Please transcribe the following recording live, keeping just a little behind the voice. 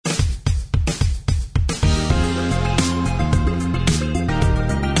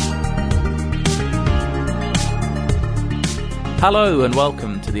Hello and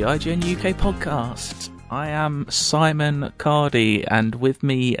welcome to the IGN UK podcast. I am Simon Cardy, and with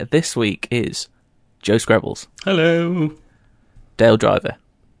me this week is Joe Screbbles. Hello. Dale Driver.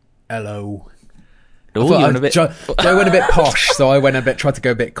 Hello. Oh, you went a bit... Joe went a bit posh, so I tried to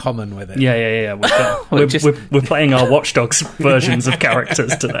go a bit common with it. Yeah. We're playing our Watch Dogs versions of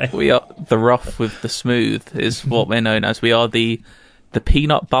characters today. We are the rough with the smooth, is what we're known as. We are the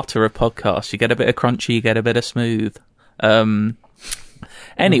peanut butter of podcasts. You get a bit of crunchy, you get a bit of smooth.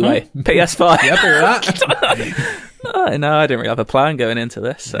 Anyway, PS5. You happy with that? No, I didn't really have a plan going into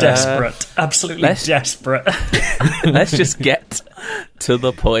this. Desperate. Absolutely desperate. Let's just get to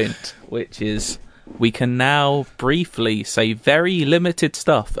the point, which is we can now briefly say very limited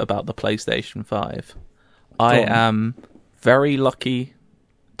stuff about the PlayStation 5. I am very lucky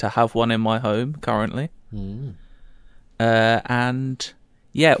to have one in my home currently. And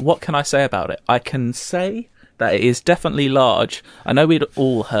yeah, what can I say about it? I can say that it is definitely large. I know we'd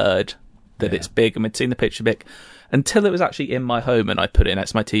all heard that it's big and we'd seen the picture big. Until it was actually in my home and I put it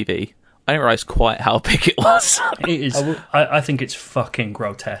next to my TV, I didn't realise quite how big it was. It is. I think it's fucking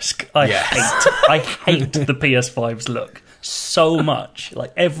grotesque. I hate the PS5's look so much.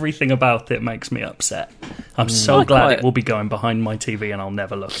 Like, everything about it makes me upset. I'm so glad it will be going behind my TV and I'll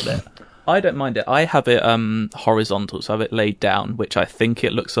never look at it. I don't mind it. I have it horizontal, so I have it laid down, which I think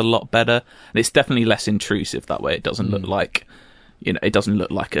it looks a lot better. And it's definitely less intrusive that way. It doesn't look like, it doesn't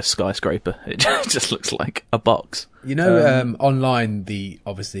look like a skyscraper. It just looks like a box. Online, the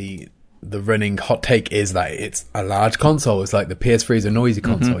running hot take is that it's a large console. It's like the PS3 is a noisy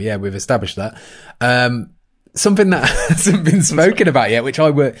console. Yeah, we've established that. Something that hasn't been spoken about yet,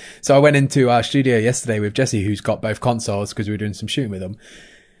 so I went into our studio yesterday with Jesse, who's got both consoles because we were doing some shooting with them.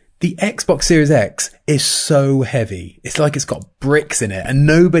 The Xbox Series X is so heavy. It's like it's got bricks in it, and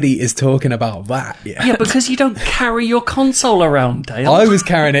nobody is talking about that yet. Yeah, because you don't carry your console around, Dale. I was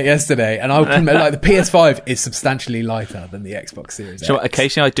carrying it yesterday, and the PS5 is substantially lighter than the Xbox Series X. So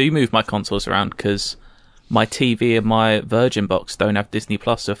occasionally I do move my consoles around because my TV and my Virgin box don't have Disney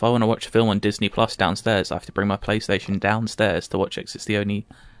Plus. So if I want to watch a film on Disney Plus downstairs, I have to bring my PlayStation downstairs to watch it because it's the only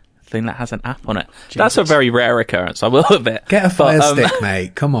thing that has an app on it. Jesus. That's a very rare occurrence, I will admit. Get a Fire Stick,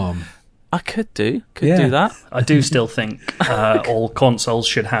 mate. Come on. I could do that. I do still think all consoles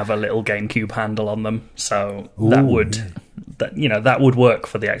should have a little GameCube handle on them, so that would work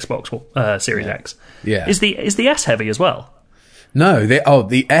for the Xbox Series X. Yeah. Is the S heavy as well? No,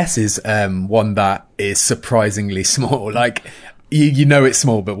 the S is one that is surprisingly small. Like, you know it's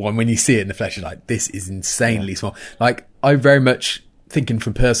small, but when you see it in the flesh, you're like, this is insanely small. Like, I very much, thinking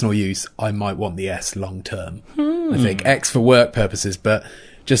from personal use, I might want the S long term. I think X for work purposes, but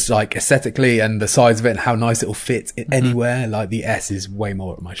just like aesthetically and the size of it and how nice it'll fit anywhere, like the S is way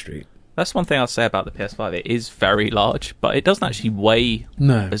more up my street. That's one thing I'll say about the PS5. It is very large, but it doesn't actually weigh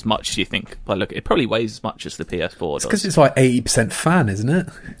as much as you think. But look, it probably weighs as much as the PS4 does. Because it's like 80% fan, isn't it?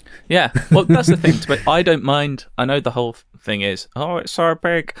 Yeah. Well, that's the thing. But I don't mind. I know the whole thing is, it's so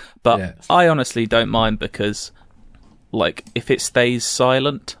big. But I honestly don't mind because, like, if it stays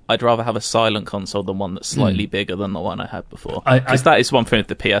silent, I'd rather have a silent console than one that's slightly bigger than the one I had before. Because that is one thing with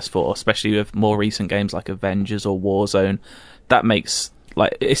the PS4, especially with more recent games like Avengers or Warzone. That makes,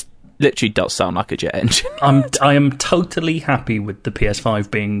 like, it's literally does sound like a jet engine. I am totally happy with the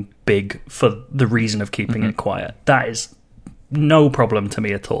PS5 being big for the reason of keeping it quiet. That is no problem to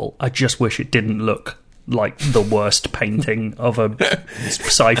me at all. I just wish it didn't look like the worst painting of a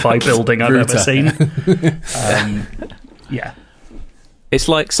sci-fi building I've ever seen. Yeah. It's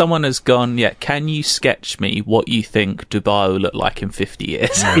like someone has gone, can you sketch me what you think Dubai will look like in 50 years?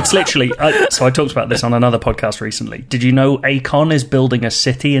 It's literally... so I talked about this on another podcast recently. Did you know Akon is building a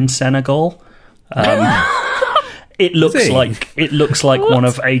city in Senegal? It looks like one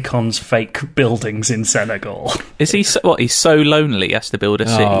of Akon's fake buildings in Senegal. Is he he's so lonely he has to build a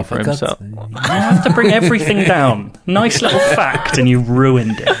city for himself? You have to bring everything down. Nice little fact, and you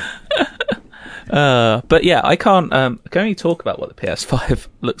ruined it. But yeah, I can't only talk about what the PS5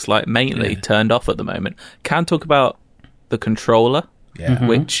 looks like, mainly turned off at the moment. Can talk about the controller,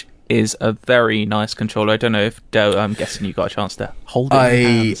 which is a very nice controller. I don't know if I'm guessing you got a chance to hold it in your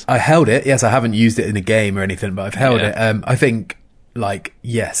hands. I held it. Yes, I haven't used it in a game or anything, but I've held it. I think, like,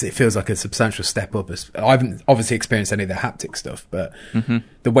 yes, it feels like a substantial step up. I haven't obviously experienced any of the haptic stuff, but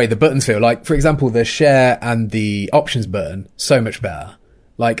the way the buttons feel, like, for example, the share and the options button, so much better.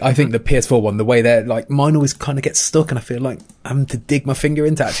 Like, I think the PS4 one, the way they're, like, mine always kind of gets stuck and I feel like I'm having to dig my finger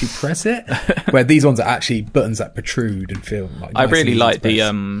in to actually press it. Where these ones are actually buttons that protrude and feel like I really like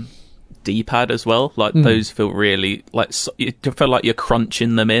D-pad as well. Like those feel really like you feel like you're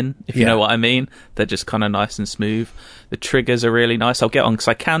crunching them in, if you know what I mean. They're just kind of nice and smooth. The triggers are really nice. I'll get on because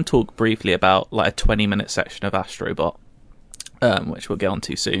I can talk briefly about like a 20-minute section of Astrobot, which we'll get on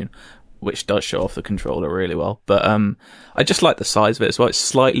to soon, which does show off the controller really well. But I just like the size of it as well. It's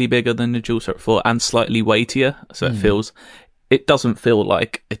slightly bigger than the DualShock 4 and slightly weightier, so it doesn't feel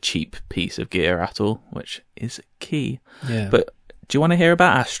like a cheap piece of gear at all, which is key. Yeah. But do you want to hear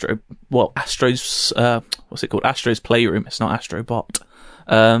about Astro? Well, Astro's what's it called? Astro's Playroom. It's not Astrobot.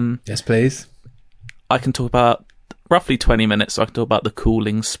 Yes, please. I can talk about roughly 20 minutes. So I can talk about the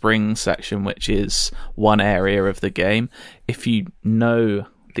Cooling Spring section, which is one area of the game. If you know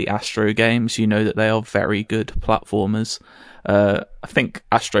the Astro games, you know that they are very good platformers. I think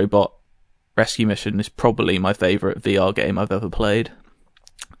Astrobot Rescue Mission is probably my favourite VR game I've ever played.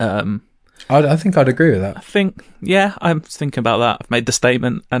 I think I'd agree with that. I'm thinking about that. I've made the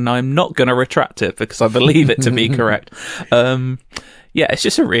statement and I'm not going to retract it because I believe it to be correct. It's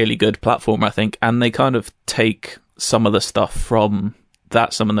just a really good platform, I think, and they kind of take some of the stuff from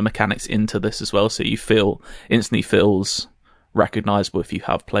that, some of the mechanics into this as well, so you instantly feels recognisable if you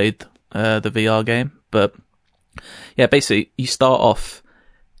have played the VR game. But yeah, basically you start off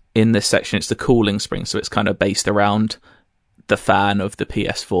in this section, it's the Cooling Spring, so it's kind of based around the fan of the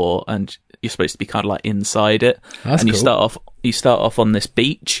PS4, and you're supposed to be kind of like inside it. That's and cool. you start off on this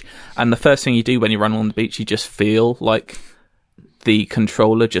beach, and the first thing you do when you run on the beach, you just feel like the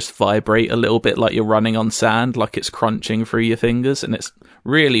controller just vibrate a little bit, like you're running on sand, like it's crunching through your fingers, and it's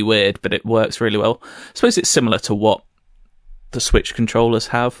really weird, but it works really well. I suppose it's similar to what the Switch controllers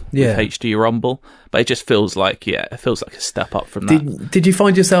have with HD Rumble, but it just feels like it feels like a step up from that. Did you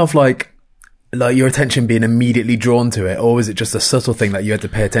find yourself like your attention being immediately drawn to it, or was it just a subtle thing that you had to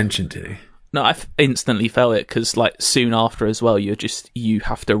pay attention to? No, I instantly felt it because, like, soon after as well, you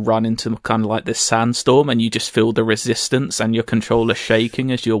have to run into kind of like this sandstorm, and you just feel the resistance and your controller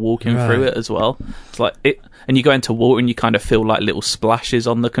shaking as you're walking through it as well. It's like and you go into water and you kind of feel like little splashes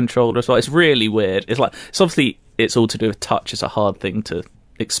on the controller as well. It's really weird. It's obviously it's all to do with touch. It's a hard thing to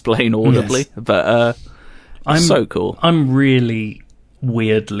explain audibly, but it's so cool. I'm really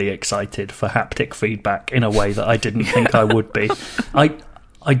weirdly excited for haptic feedback in a way that I didn't think I would be.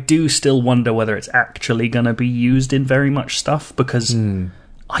 I do still wonder whether it's actually going to be used in very much stuff, because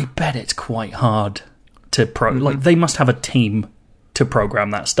I bet it's quite hard to like, they must have a team to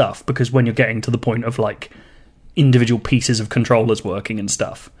program that stuff, because when you're getting to the point of like individual pieces of controllers working and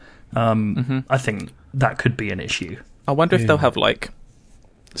stuff, I think that could be an issue. I wonder if they'll have like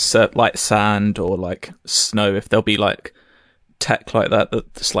sand or like snow, if there'll be like tech like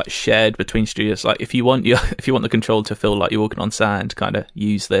that's like shared between studios. Like if you want the controller to feel like you're walking on sand, kind of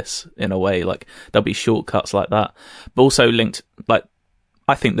use this in a way. Like there'll be shortcuts like that, but also linked. Like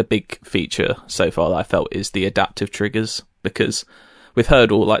I think the big feature so far that I felt is the adaptive triggers, because we've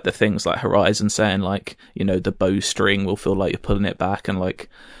heard all like the things like Horizon saying like, you know, the bowstring will feel like you're pulling it back, and like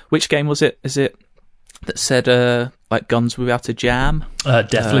which game was it? Is it that said like guns without a jam?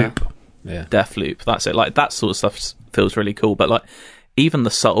 Deathloop. Deathloop. That's it. Like that sort of stuff feels really cool, but like even the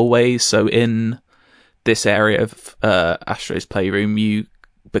subtle ways. So in this area of Astro's Playroom, you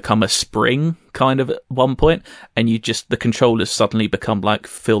become a spring kind of at one point, and the controllers suddenly become like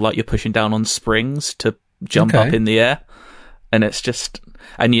feel like you're pushing down on springs to jump up in the air, and it's just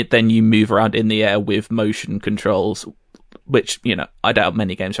then you move around in the air with motion controls, which, you know, I doubt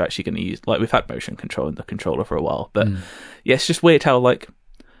many games are actually going to use. Like we've had motion control in the controller for a while, but yeah, it's just weird how like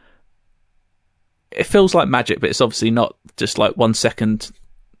it feels like magic, but it's obviously not. Just like 1 second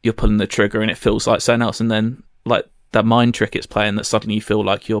you're pulling the trigger and it feels like something else, and then like that mind trick it's playing that suddenly you feel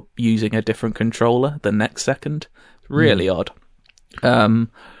like you're using a different controller the next second. It's really odd. But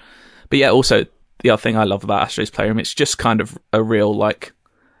yeah, also the other thing I love about Astro's Playroom, it's just kind of a real like,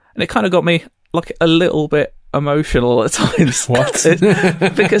 and it kind of got me like a little bit emotional at times. What?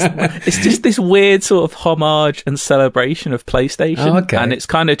 Because it's just this weird sort of homage and celebration of PlayStation. And it's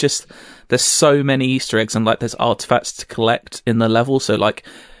kind of just, there's so many Easter eggs, and like there's artifacts to collect in the level. So like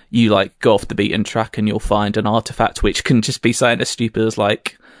you like go off the beaten track and you'll find an artifact which can just be something as stupid as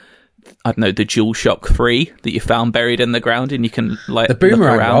like, I don't know, the DualShock 3 that you found buried in the ground, and you can like the boomerang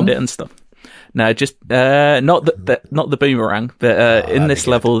look around one. it and stuff. No, just not the boomerang, but in this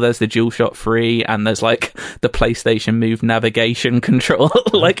level there's the DualShock 3, and there's like the PlayStation Move navigation control.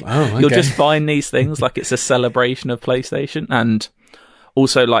 Like you'll just find these things like it's a celebration of PlayStation. And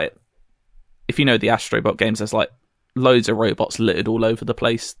also like if you know the Astrobot games, there's like loads of robots littered all over the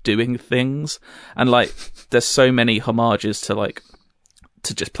place doing things, and like there's so many homages to like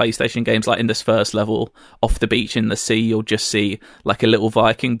to just PlayStation games. Like in this first level, off the beach in the sea, you'll just see like a little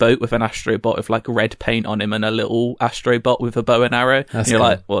Viking boat with an Astrobot with like red paint on him and a little Astrobot with a bow and arrow. And you're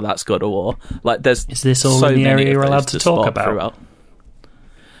like, well, that's God of War. Like, is this all in the area you're allowed to talk about?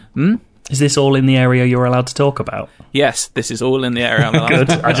 Is this all in the area you're allowed to talk about? Yes, this is all in the area I'm allowed Good.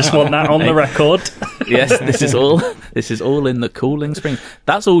 to talk I just want that on the record. Yes, this is all in the Cooling Springs.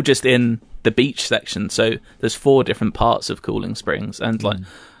 That's all just in the beach section. So there's 4 different parts of Cooling Springs, and like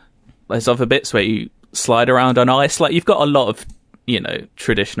there's other bits where you slide around on ice. Like, you've got a lot of,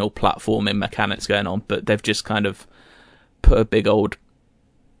 traditional platforming mechanics going on, but they've just kind of put a big old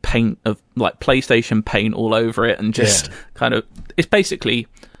paint of like PlayStation paint all over it, and just kind of, it's basically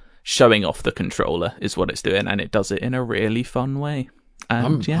showing off the controller is what it's doing, and it does it in a really fun way.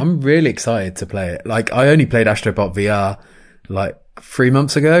 And I'm really excited to play it. Like, I only played Astrobot VR like 3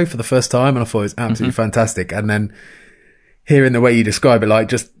 months ago for the first time, and I thought it was absolutely fantastic. And then hearing the way you describe it, like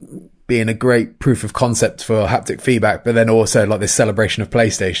just being a great proof of concept for haptic feedback, but then also like this celebration of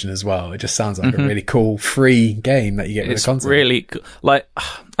PlayStation as well. It just sounds like a really cool free game that you get with the console. Really cool. Like,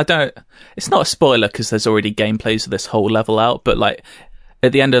 it's not a spoiler because there's already gameplays of this whole level out, but like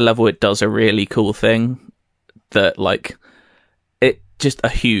at the end of the level, it does a really cool thing that like, just a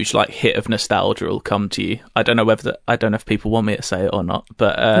huge like hit of nostalgia will come to you. I don't know if people want me to say it or not,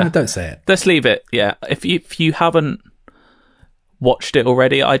 but no, don't say it. Let's leave it. Yeah, if you haven't watched it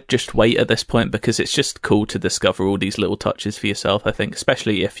already, I'd just wait at this point, because it's just cool to discover all these little touches for yourself. I think,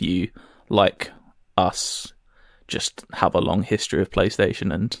 especially if you, like us, just have a long history of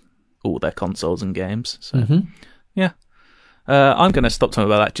PlayStation and all their consoles and games. So yeah. I'm going to stop talking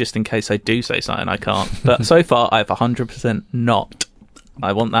about that just in case I do say something I can't. But so far, I've 100% not.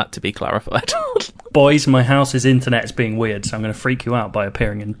 I want that to be clarified. Boys, my house's internet is being weird, so I'm going to freak you out by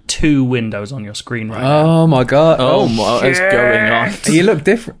appearing in 2 windows on your screen right now. Oh my god! What is going on? You look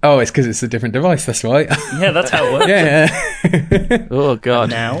different. Oh, it's because it's a different device. That's right. Yeah, that's how it works. Yeah. Oh god!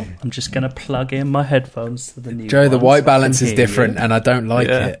 Now I'm just going to plug in my headphones to the new. Joe, the white balance is different, and I don't like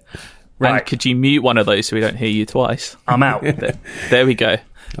it. Right. And could you mute one of those so we don't hear you twice? I'm out. There we go.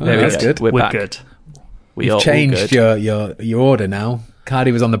 That's good. We're back. good. You've changed your order now.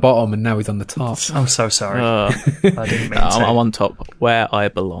 Cardi was on the bottom and now he's on the top. I'm so sorry. I didn't mean to. I'm on top, where I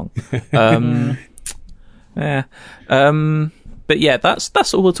belong. Yeah. But yeah,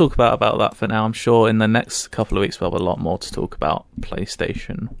 that's all we'll talk about that for now. I'm sure in the next couple of weeks we'll have a lot more to talk about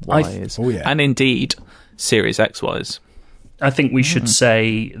PlayStation-wise. And indeed, Series X-wise. I think we should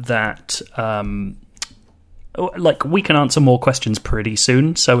say that we can answer more questions pretty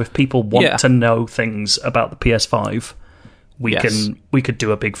soon. So if people want to know things about the PS5, we could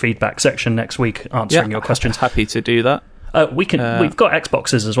do a big feedback section next week answering your questions. Happy to do that. We've got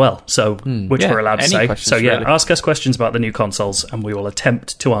Xboxes as well, so which we're allowed to say. So really. Ask us questions about the new consoles, and we will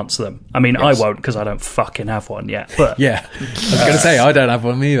attempt to answer them. I mean, I won't, because I don't fucking have one yet. But yeah, I was going to say I don't have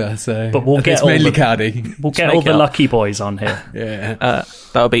one either. So, but we'll get mainly Cardi. We'll get all the lucky boys on here. Yeah,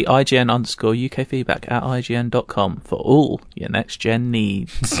 that'll be IGN_UK feedback at IGN.com for all your next gen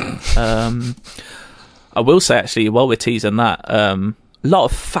needs. I will say, actually, while we're teasing that, a lot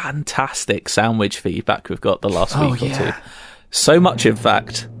of fantastic sandwich feedback we've got the last week or two. So much, in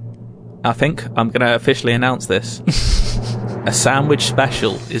fact, I think I'm going to officially announce this. A sandwich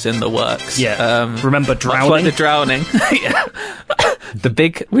special is in the works. Yeah. Remember drowning? Like the drowning.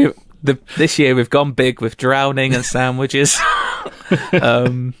 This year we've gone big with drowning and sandwiches.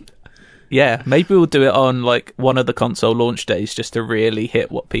 Yeah, maybe we'll do it on like one of the console launch days, just to really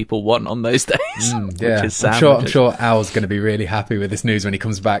hit what people want on those days. Yeah, which is I'm sure Al's going to be really happy with this news when he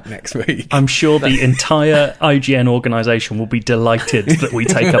comes back next week. I'm sure the entire IGN organisation will be delighted that we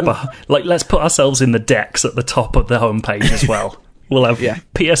take up let's put ourselves in the decks at the top of the homepage as well. We'll have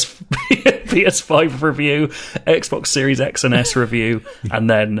PS5 review, Xbox Series X and S review, and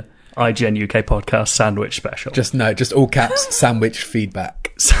then IGN UK podcast sandwich special. Just all caps sandwich feedback.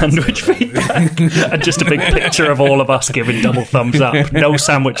 Sandwich feedback. And just a big picture of all of us giving double thumbs up. No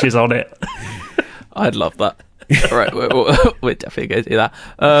sandwiches on it. I'd love that. All right, we're definitely going to do that.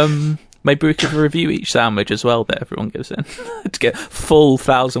 Maybe we could review each sandwich as well that everyone gives in. To get full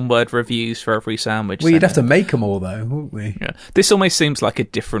 1,000-word reviews for every sandwich. Well, you'd have to make them all, though, wouldn't we? Yeah. This almost seems like a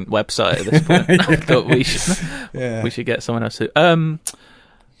different website at this point. I thought we should get someone else to...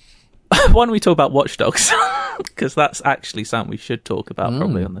 Why don't we talk about Watch Dogs? Because that's actually something we should talk about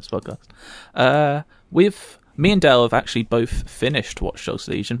probably on this podcast. Me and Dale have actually both finished Watch Dogs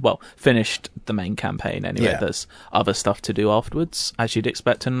Legion. Well, finished the main campaign anyway. Yeah. There's other stuff to do afterwards, as you'd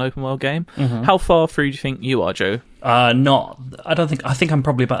expect in an open world game. How far through do you think you are, Joe? I think I'm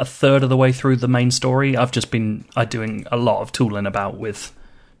probably about a third of the way through the main story. I've just been doing a lot of tooling about with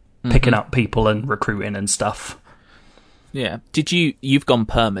picking up people and recruiting and stuff. Yeah. You've gone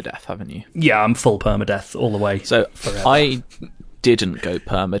permadeath, haven't you? Yeah, I'm full permadeath all the way. So forever. I didn't go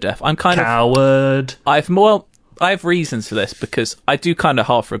permadeath. I'm kind of... Coward. I have reasons for this, because I do kind of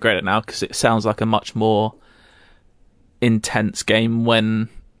half regret it now, because it sounds like a much more intense game when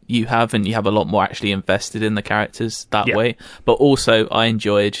you have a lot more actually invested in the characters that way. But also, I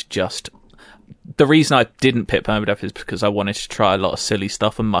enjoyed the reason I didn't pick permadeath is because I wanted to try a lot of silly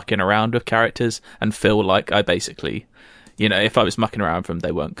stuff and mucking around with characters and feel like I basically, if I was mucking around with them,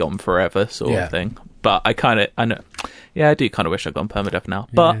 they weren't gone forever sort of thing. But I do kind of wish I'd gone permadeath now.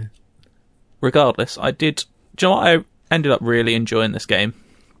 But regardless, do you know what? I ended up really enjoying this game.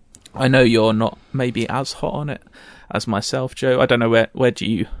 I know you're not maybe as hot on it as myself, Joe. I don't know where do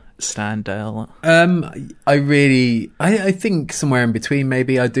you stand, Dale? I think somewhere in between.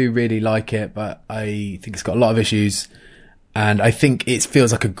 Maybe I do really like it, but I think it's got a lot of issues, and I think it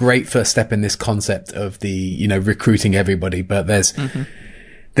feels like a great first step in this concept of the recruiting everybody. But there's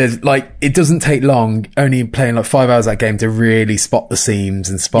like, it doesn't take long, only playing like 5 hours of that game, to really spot the seams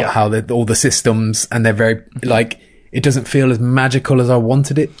and spot how all the systems, and they're very like, it doesn't feel as magical as I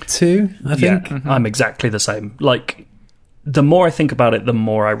wanted it to, I think. Yeah, I'm exactly the same. Like, the more I think about it, the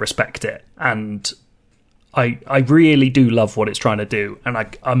more I respect it. And I really do love what it's trying to do. And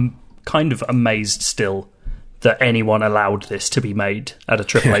I'm kind of amazed still that anyone allowed this to be made at a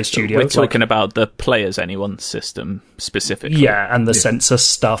AAA studio. We're talking about the Players Anyone system specifically. Yeah, and the sensor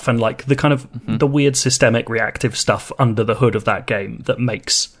stuff and like the kind of the weird systemic reactive stuff under the hood of that game that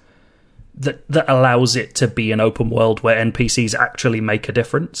makes... that allows it to be an open world where NPCs actually make a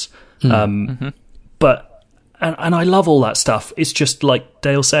difference. But and I love all that stuff. It's just like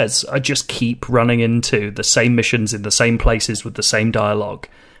Dale says, I just keep running into the same missions in the same places with the same dialogue,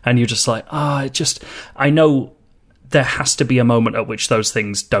 and you're just like, I know there has to be a moment at which those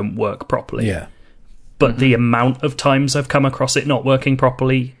things don't work properly. Yeah. But the amount of times I've come across it not working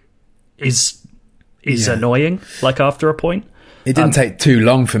properly is annoying. Like, after a point. It didn't take too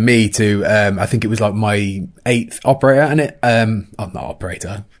long for me to, I think it was like my 8th operator, and not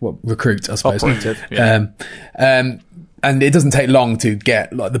operator, recruit, I suppose. Operative, yeah. And it doesn't take long to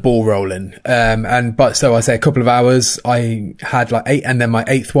get like the ball rolling. So I say a couple of hours, I had like 8, and then my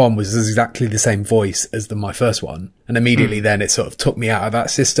 8th one was exactly the same voice as my first one. And immediately then it sort of took me out of that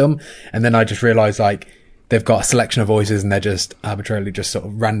system. And then I just realized, like, they've got a selection of voices and they're just arbitrarily just sort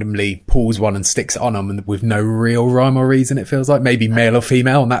of randomly pulls one and sticks it on them, and with no real rhyme or reason, it feels like. Maybe male or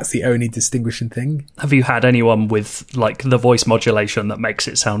female, and that's the only distinguishing thing. Have you had anyone with like the voice modulation that makes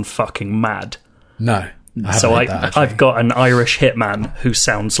it sound fucking mad? No. So I've got an Irish hitman who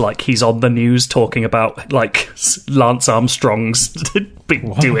sounds like he's on the news talking about like Lance Armstrong's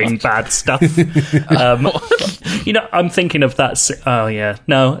doing bad stuff. I'm thinking of that. Oh yeah,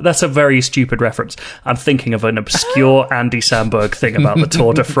 no, that's a very stupid reference. I'm thinking of an obscure Andy Samberg thing about the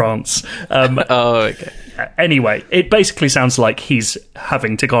Tour de France. Okay. Anyway, it basically sounds like he's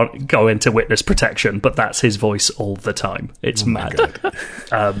having to go into witness protection, but that's his voice all the time. It's mad.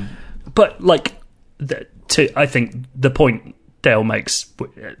 But like. I think the point Dale makes,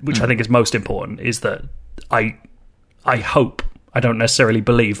 which I think is most important, is that I hope, I don't necessarily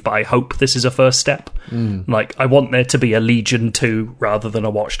believe, but I hope this is a first step. Like, I want there to be a Legion 2 rather than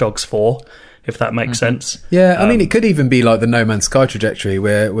a Watch Dogs 4, if that makes sense. Yeah, I mean, it could even be like the No Man's Sky trajectory,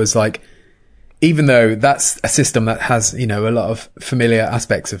 where it was like, even though that's a system that has, a lot of familiar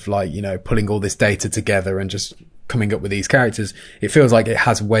aspects of like, pulling all this data together and just coming up with these characters, it feels like it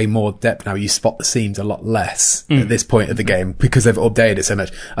has way more depth now. You spot the seams a lot less at this point of the game because they've updated it so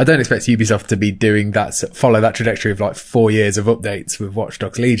much. I don't expect Ubisoft to be doing that, follow that trajectory of like 4 years of updates with Watch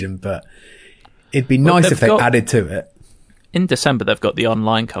Dogs Legion, but it'd be nice if they added to it. In December, they've got the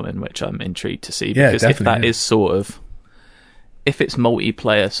online coming, which I'm intrigued to see, because if that is sort of, if it's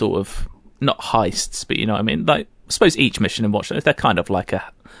multiplayer sort of, not heists, but you know what I mean? Like, I suppose each mission in Watch Dogs, they're kind of like a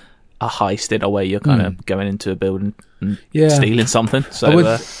heist in a way. You're kind of going into a building and stealing something.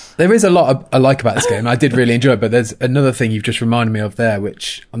 So there is a lot I like about this game. I did really enjoy it, but there's another thing you've just reminded me of there,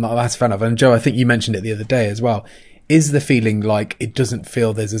 which I'm not as a fan of. And Joe, I think you mentioned it the other day as well, is the feeling like it doesn't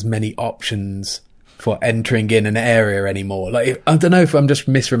feel there's as many options for entering in an area anymore. Like, I don't know if I'm just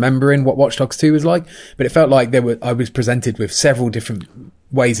misremembering what Watch Dogs 2 was like, but it felt like I was presented with several different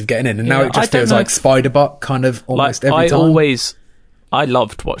ways of getting in, and now it just feels like Spider-Bot kind of almost every time. I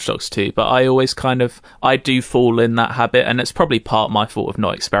loved Watch Dogs 2, but I always I do fall in that habit, and it's probably part of my fault of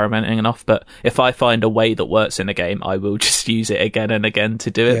not experimenting enough, but if I find a way that works in a game, I will just use it again and again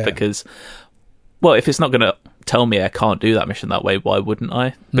to do it, because, well, if it's not going to tell me I can't do that mission that way, why wouldn't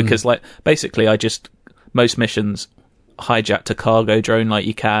I? Because like basically most missions hijacked a cargo drone like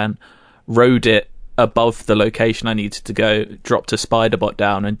you can, rode it above the location I needed to go, dropped a spider bot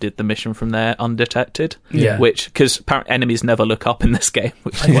down and did the mission from there undetected. Yeah. Which, because apparently enemies never look up in this game,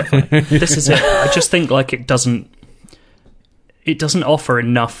 which is quite funny. This is it. I just think like it doesn't offer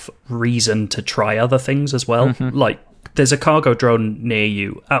enough reason to try other things as well. Like there's a cargo drone near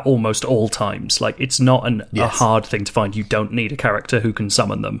you at almost all times. Like it's not a hard thing to find. You don't need a character who can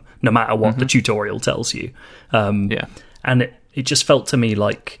summon them, no matter what the tutorial tells you. And it just felt to me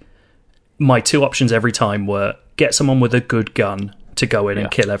like my two options every time were get someone with a good gun to go in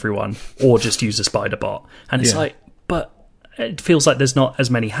and kill everyone, or just use a spider bot. And it's like, but it feels like there's not as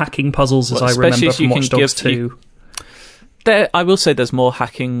many hacking puzzles as I remember from Watch Dogs 2. I will say there's more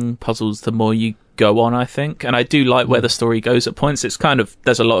hacking puzzles the more you go on, I think. And I do like where the story goes at points. It's kind of,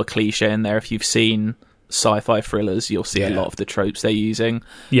 there's a lot of cliche in there. If you've seen sci-fi thrillers, you'll see a lot of the tropes they're using.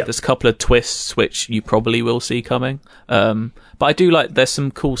 There's a couple of twists which you probably will see coming. But I do like, there's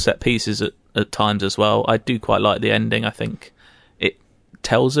some cool set pieces at times as well. I do quite like the ending. I think it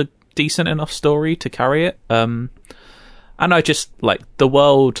tells a decent enough story to carry it. And I just like the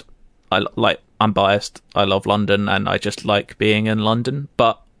world. I'm biased. I love London and I just like being in London.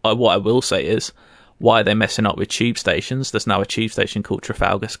 But what I will say is, why are they messing up with tube stations? There's now a tube station called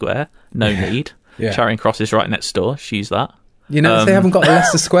Trafalgar Square. No need. Charing Cross is right next door. She's that. You know, they haven't got a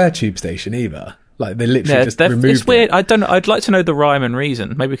Leicester Square tube station either. Like they literally just removed it's weird. it. I don't know. I'd like to know the rhyme and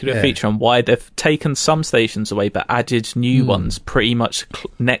reason. Maybe we could do a feature on why they've taken some stations away but added new ones pretty much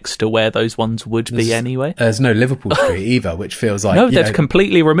next to where those ones would be anyway. There's no Liverpool Street either, which feels like... No, they've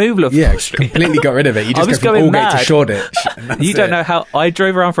completely removed Liverpool Street. Completely got rid of it. You just go from Aldgate to Shoreditch. You don't know how... I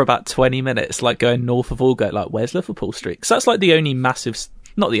drove around for about 20 minutes, like going north of Aldgate, like, where's Liverpool Street? Because that's like the only massive...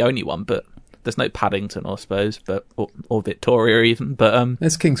 Not the only one, but... There's no Paddington, I suppose, but or Victoria even. But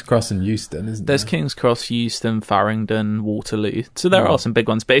there's King's Cross and Euston, isn't there? There's King's Cross, Euston, Farringdon, Waterloo. So there are some big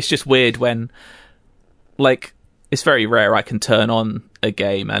ones, but it's just weird when, like, it's very rare I can turn on a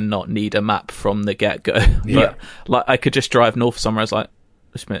game and not need a map from the get-go. But like, I could just drive north somewhere. I was like,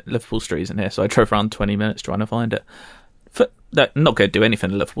 just a minute, Liverpool Street isn't here, so I drove around 20 minutes trying to find it. I'm not going to do anything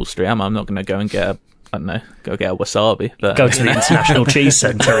at Liverpool Street, am I? I'm not going to go and get I don't know, go get a wasabi. But go to the International Cheese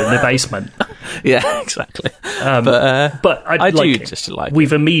Centre in the basement. Yeah, exactly. But I do just like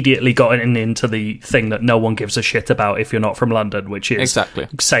we've immediately gotten into the thing that no one gives a shit about if you're not from London, which is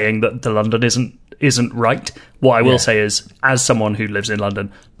saying that the London isn't right. What I will say is, as someone who lives in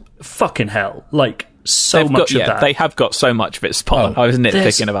London, fucking hell, like so much of that. They have got so much of it spot on. I was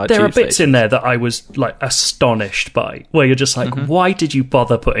nitpicking about there are bits stations in there that I was like astonished by, where you're just like, why did you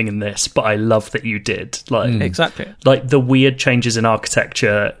bother putting in this? But I love that you did. Like exactly, like the weird changes in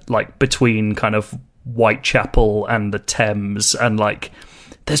architecture, like between kind of Whitechapel and the Thames, and like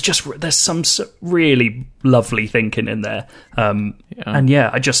there's some really lovely thinking in there. And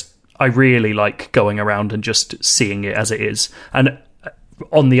I really like going around and just seeing it as it is. And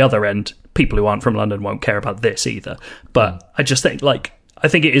on the other end, people who aren't from London won't care about this either. But I just think, I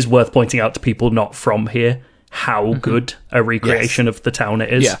think it is worth pointing out to people not from here how good a recreation of the town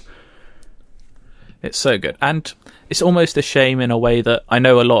it is. Yeah. It's so good. And it's almost a shame in a way that I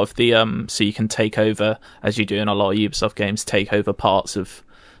know a lot of the... so you can take over, as you do in a lot of Ubisoft games, take over parts of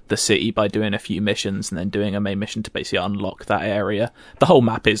the city by doing a few missions and then doing a main mission to basically unlock that area. The whole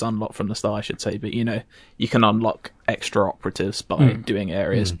map is unlocked from the start, I should say, but you know, you can unlock extra operatives by doing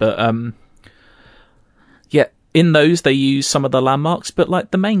areas. But in those they use some of the landmarks, but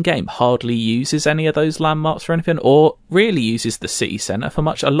like the main game hardly uses any of those landmarks for anything, or really uses the city centre for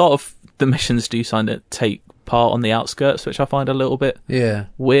much. A lot of the missions do kind of take part on the outskirts, which I find a little bit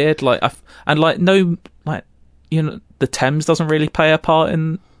weird. The Thames doesn't really play a part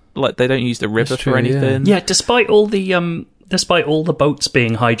in. Like, they don't use the river for anything. Yeah, despite all the boats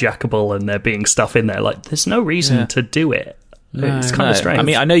being hijackable and there being stuff in there, like, there's no reason to do it. It's kind of strange. I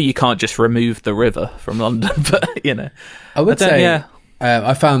mean, I know you can't just remove the river from London, but, you know. I would say,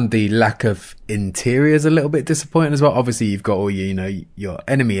 I found the lack of interiors a little bit disappointing as well. Obviously, you've got all your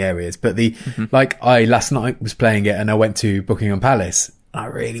enemy areas, but I last night was playing it and I went to Buckingham Palace. I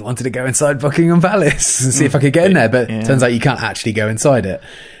really wanted to go inside Buckingham Palace and see if I could get in there, but it turns out you can't actually go inside it.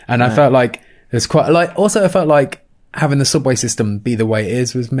 And I felt like there's also I felt like having the subway system be the way it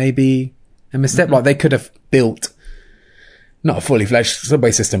is was maybe a misstep. Like they could have built not a fully fledged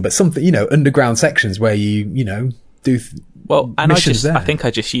subway system, but something, underground sections where you do missions there. I think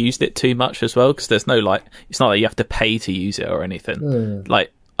I just used it too much as well, because there's no it's not like you have to pay to use it or anything.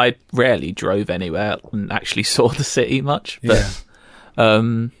 Like I rarely drove anywhere and actually saw the city much, but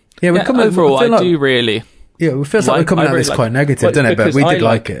overall, I do really. Yeah, it feels like we're coming at this quite negative, doesn't it? But we did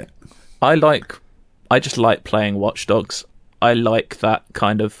like it. I just like playing Watch Dogs. I like that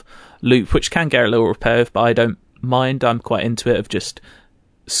kind of loop, which can get a little repetitive, but I don't mind. I'm quite into it, of just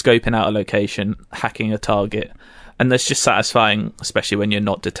scoping out a location, hacking a target, and that's just satisfying, especially when you're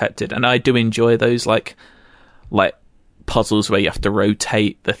not detected. And I do enjoy those like puzzles where you have to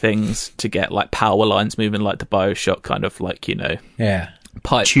rotate the things to get like power lines moving, like the BioShock kind of like,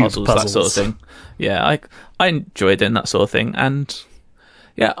 pipe puzzles, that sort of thing. Yeah, I enjoy doing that sort of thing, and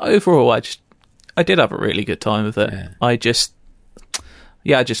yeah, overall I did have a really good time with it. I just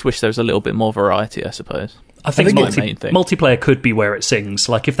wish there was a little bit more variety, I suppose. I think multiplayer could be where it sings.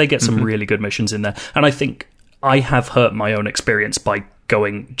 Like, if they get some really good missions in there. And I think I have hurt my own experience by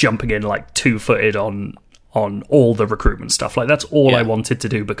jumping in like 2-footed on all the recruitment stuff. Like, that's all I wanted to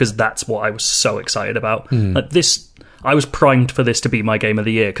do, because that's what I was so excited about. Like, I was primed for this to be my game of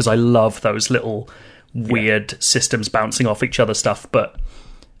the year, because I love those little weird systems bouncing off each other stuff.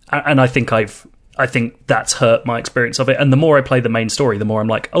 And I think that's hurt my experience of it. And the more I play the main story, the more I'm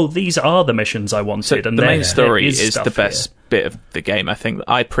like, oh, these are the missions I wanted. So and the main story is the best bit of the game. I think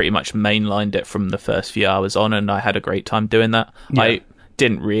I pretty much mainlined it from the first few hours on, and I had a great time doing that. Yeah. I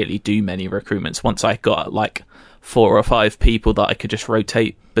didn't really do many recruitments. Once I got like 4 or 5 people that I could just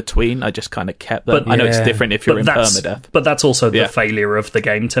rotate between, I just kind of kept them. I know it's different if you're in permadeath. But that's also the failure of the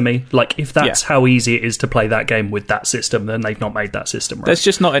game to me. Like, if that's how easy it is to play that game with that system, then they've not made that system right. There's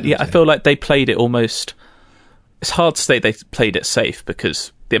just not... I feel like they played it almost... It's hard to say they played it safe,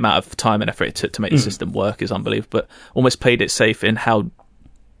 because the amount of time and effort it took to make the system work is unbelievable, but almost played it safe in how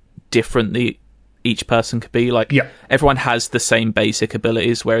different each person could be. Like, everyone has the same basic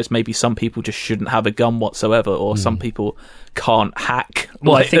abilities, whereas maybe some people just shouldn't have a gun whatsoever, or some people can't hack.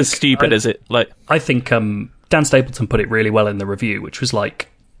 Well, I think, as stupid as it... like, I think Dan Stapleton put it really well in the review, which was like,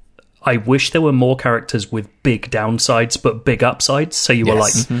 I wish there were more characters with big downsides but big upsides. So you were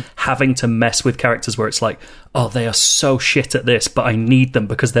like having to mess with characters where it's like, oh, they are so shit at this, but I need them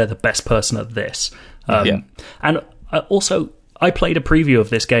because they're the best person at this. And also, I played a preview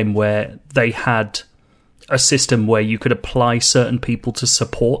of this game where they had a system where you could apply certain people to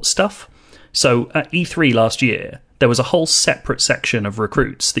support stuff. So at E3 last year, there was a whole separate section of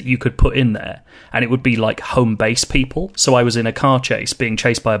recruits that you could put in there, and it would be like home base people. So I was in a car chase being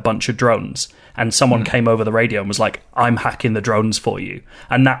chased by a bunch of drones, and someone came over the radio and was like, I'm hacking the drones for you.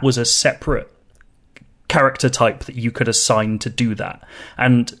 And that was a separate character type that you could assign to do that.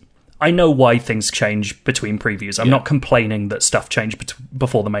 And I know why things change between previews. I'm not complaining that stuff changed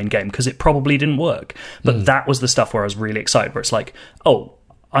before the main game, because it probably didn't work. But that was the stuff where I was really excited, where it's like, oh,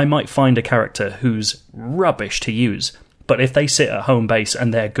 I might find a character who's rubbish to use, but if they sit at home base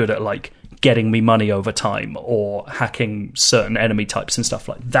and they're good at like getting me money over time or hacking certain enemy types and stuff,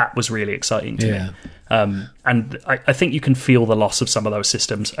 like that was really exciting to me. And I think you can feel the loss of some of those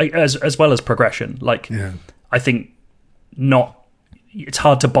systems, as well as progression. Like, I think it's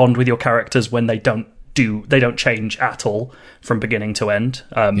hard to bond with your characters when they don't change at all from beginning to end.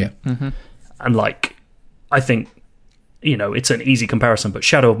 And like, I think, it's an easy comparison, but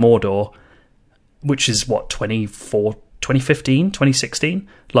Shadow of Mordor, which is 2015, 2016,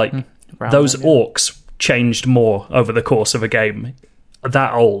 like those orcs changed more over the course of a game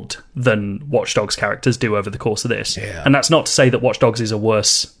that old than Watch Dogs characters do over the course of this. And that's not to say that Watch Dogs is a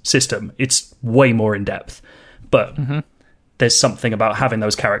worse system. It's way more in depth, but there's something about having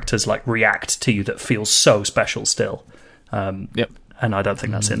those characters like react to you that feels so special still. And I don't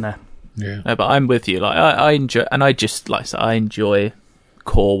think that's in there. No, but I'm with you. Like, I enjoy, and I just like I said, I enjoy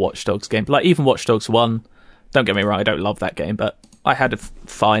core Watch Dogs games. Like, even Watch Dogs 1, don't get me wrong, I don't love that game, but I had a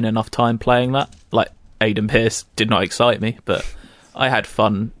fine enough time playing that. Like, Aidan Pierce did not excite me, but I had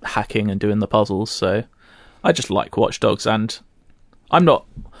fun hacking and doing the puzzles, so I just like Watch Dogs, and I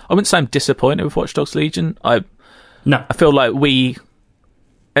wouldn't say I'm disappointed with Watch Dogs Legion. I feel like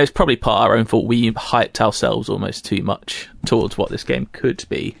it's probably part of our own fault. We hyped ourselves almost too much towards what this game could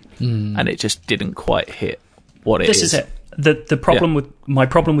be, and it just didn't quite hit what it is. This is it. The problem with my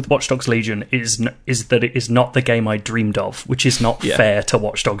problem with Watch Dogs Legion is that it is not the game I dreamed of, which is not fair to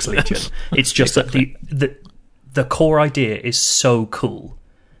Watch Dogs Legion. It's just that the core idea is so cool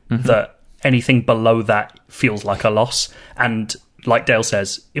that anything below that feels like a loss. And like Dale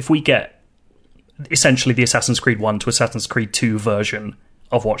says, if we get essentially the Assassin's Creed 1 to Assassin's Creed 2 version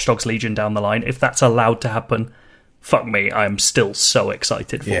of Watch Dogs Legion down the line, if that's allowed to happen, fuck me, I'm still so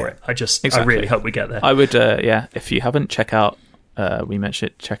excited for it. I really hope we get there. I would, if you haven't, check out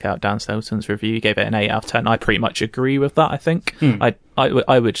Dan Stapleton's review. He gave it an 8 out of 10. I pretty much agree with that, I think.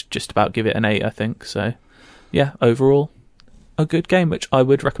 I would just about give it an 8, I think. So, yeah, overall, a good game, which I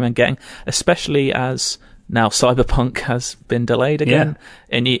would recommend getting, especially as now Cyberpunk has been delayed again.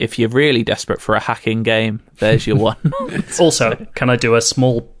 Yeah. And if you're really desperate for a hacking game, there's your one. Also, can I do a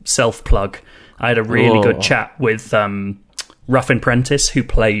small self-plug? I had a really good chat with Ruffin Prentice, who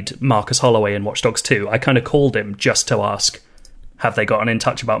played Marcus Holloway in Watch Dogs 2. I kind of called him just to ask, have they gotten in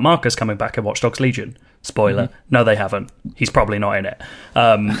touch about Marcus coming back in Watch Dogs Legion? Spoiler, no, they haven't. He's probably not in it.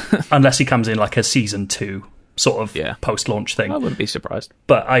 Unless he comes in like a Season 2 sort of post-launch thing. I wouldn't be surprised.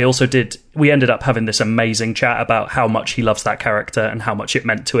 But I also we ended up having this amazing chat about how much he loves that character and how much it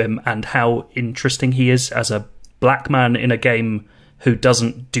meant to him and how interesting he is as a black man in a game who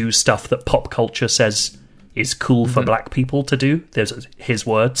doesn't do stuff that pop culture says is cool for black people to do. There's his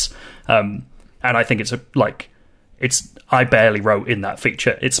words. And I think I barely wrote in that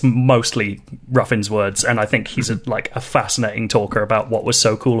feature. It's mostly Ruffin's words, and I think he's a fascinating talker about what was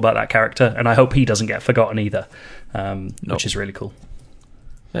so cool about that character, and I hope he doesn't get forgotten either, which is really cool.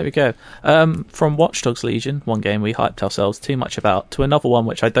 There we go. From Watch Dogs Legion, one game we hyped ourselves too much about, to another one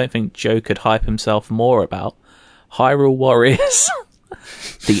which I don't think Joe could hype himself more about, Hyrule Warriors.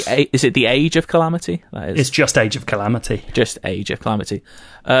 Is it the Age of Calamity? That is. It's just Age of Calamity. Just Age of Calamity.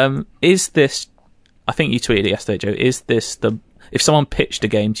 Is this... I think you tweeted it yesterday, Joe. Is this if someone pitched a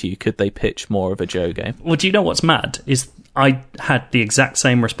game to you, could they pitch more of a Joe game? Well, do you know what's mad? Is I had the exact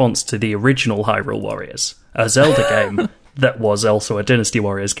same response to the original Hyrule Warriors, a Zelda game that was also a Dynasty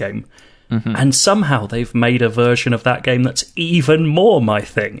Warriors game. And somehow they've made a version of that game that's even more my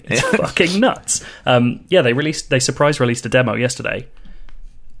thing. It's fucking nuts. They surprise released a demo yesterday.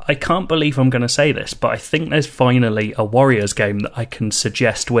 I can't believe I'm going to say this, but I think there's finally a Warriors game that I can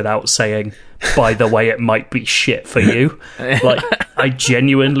suggest without saying, by the way, it might be shit for you. I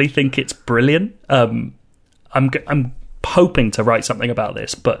genuinely think it's brilliant. I'm hoping to write something about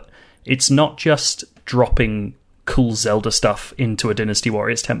this, but it's not just dropping cool Zelda stuff into a Dynasty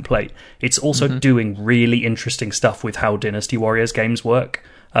Warriors template. It's also doing really interesting stuff with how Dynasty Warriors games work,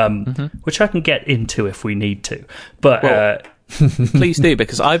 which I can get into if we need to. But... please do,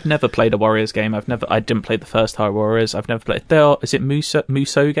 because I've never played a Warriors game. I didn't play the first Hyrule Warriors. I've never played. Is it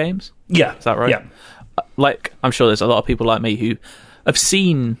Musou games? Yeah, is that right? Yeah. I'm sure there's a lot of people like me who have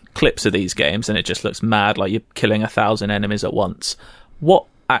seen clips of these games, and it just looks mad. Like you're killing 1,000 enemies at once. What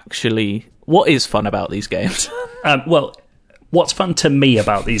is fun about these games? Well, what's fun to me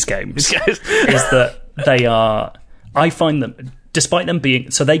about these games is that they are. I find them. Despite them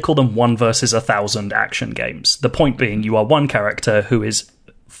being... So they call them 1 versus 1,000 action games. The point being, you are one character who is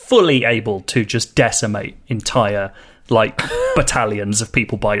fully able to just decimate entire, battalions of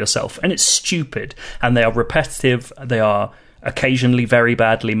people by yourself. And it's stupid. And they are repetitive. They are occasionally very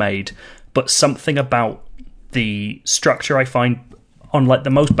badly made. But something about the structure I find on the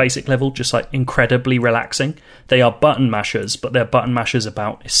most basic level just incredibly relaxing. They are button mashers, but they're button mashers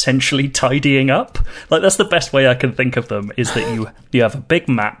about essentially tidying up. That's the best way I can think of them, is that you have a big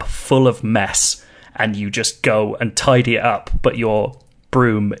map full of mess and you just go and tidy it up, but your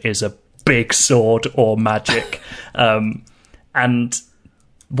broom is a big sword or magic. And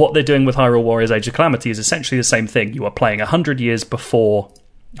what they're doing with Hyrule Warriors Age of Calamity is essentially the same thing. You are playing 100 years before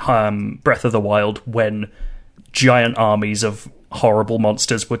Breath of the Wild, when giant armies of horrible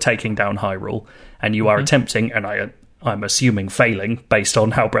monsters were taking down Hyrule, and you are attempting, and I'm assuming failing based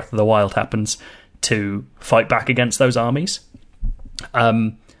on how Breath of the Wild happens, to fight back against those armies,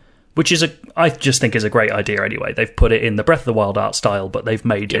 which I just think is a great idea anyway. They've put it in the Breath of the Wild art style, but they've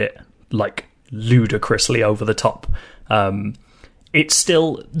made it ludicrously over the top. It's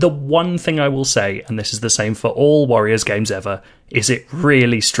still the one thing I will say, and this is the same for all Warriors games ever, is it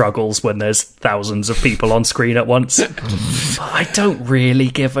really struggles when there's thousands of people on screen at once. I don't really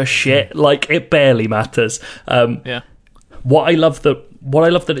give a shit. It barely matters. What I love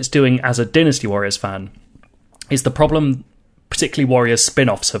that it's doing as a Dynasty Warriors fan is the problem particularly Warriors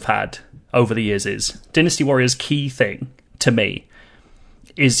spin-offs have had over the years is Dynasty Warriors' key thing to me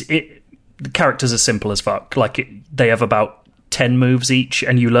is the characters are simple as fuck. They have about 10 moves each,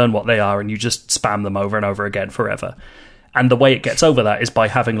 and you learn what they are, and you just spam them over and over again forever. And the way it gets over that is by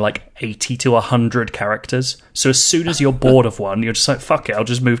having 80 to 100 characters. So as soon as you're bored of one, you're just fuck it, I'll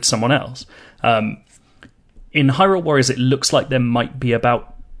just move to someone else. In Hyrule Warriors, it looks like there might be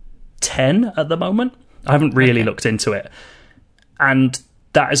about 10 at the moment. I haven't really looked into it. And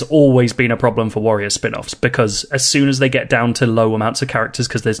that has always been a problem for Warriors spin-offs, because as soon as they get down to low amounts of characters,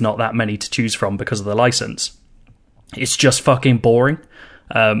 because there's not that many to choose from because of the license, it's just fucking boring.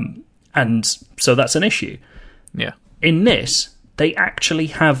 And so that's an issue. Yeah. In this, they actually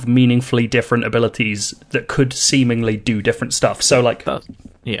have meaningfully different abilities that could seemingly do different stuff. So,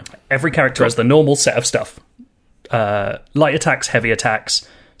 every character has the normal set of stuff. Light attacks, heavy attacks,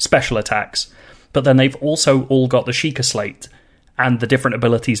 special attacks. But then they've also all got the Sheikah Slate and the different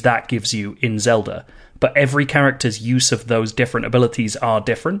abilities that gives you in Zelda. But every character's use of those different abilities are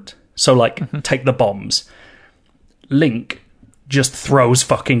different. So, like, take the bombs. Link just throws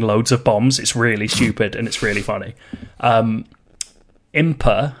fucking loads of bombs. It's really stupid and it's really funny.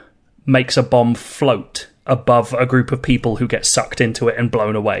 Impa makes a bomb float above a group of people who get sucked into it and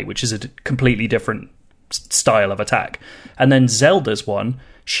blown away, which is a completely different style of attack. And then Zelda's one,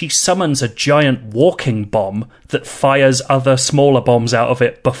 she summons a giant walking bomb that fires other smaller bombs out of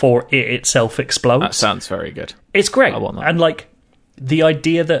it before it itself explodes. That sounds very good. It's great. I want that. And like the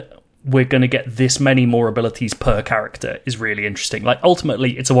idea that we're going to get this many more abilities per character is really interesting. Like,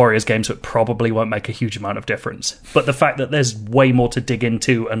 ultimately, it's a Warriors game, so it probably won't make a huge amount of difference. But the fact that there's way more to dig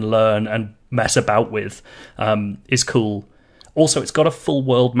into and learn and mess about with is cool. Also, it's got a full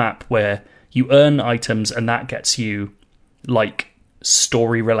world map where you earn items, and that gets you, like,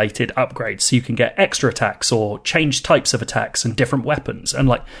 story-related upgrades. So you can get extra attacks or change types of attacks and different weapons. And,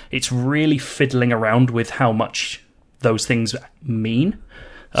 like, it's really fiddling around with how much those things mean.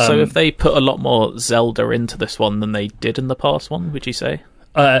 So if they put a lot more Zelda into this one than they did in the past one, would you say?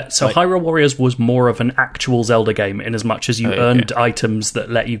 Hyrule Warriors was more of an actual Zelda game in as much as you earned items that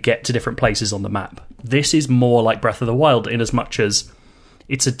let you get to different places on the map. This is more like Breath of the Wild in as much as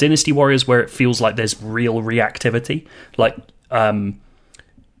it's a Dynasty Warriors where it feels like there's real reactivity. Like,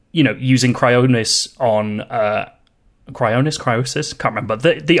 using Cryonis on... Cryosis? Can't remember.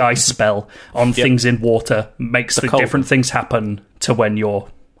 The ice spell on things in water makes the different things happen to when you're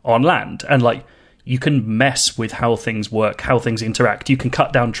on land. And, like, you can mess with how things work, how things interact. You can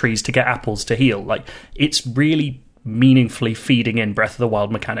cut down trees to get apples to heal. Like, it's really meaningfully feeding in Breath of the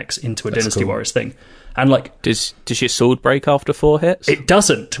Wild mechanics into a Dynasty Warriors thing. And, like... Does your sword break after 4 hits? It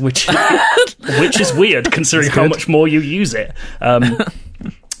doesn't, which is weird, considering how much more you use it.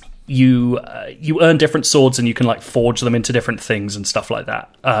 You earn different swords and you can, like, forge them into different things and stuff like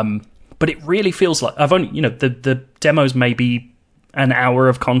that. But it really feels like... I've only... the demos may be an hour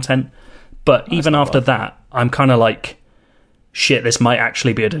of content, but even after that, I'm kind of like, shit, this might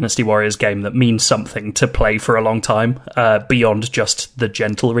actually be a Dynasty Warriors game that means something to play for a long time, beyond just the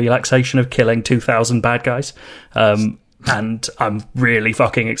gentle relaxation of killing 2,000 bad guys. And I'm really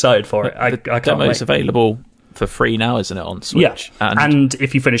fucking excited for it. I can't demo's wait. Available for free now, isn't it, on Switch? Yeah, and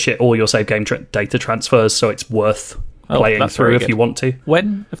if you finish it, all your save game data transfers, so it's worth playing through if you want to.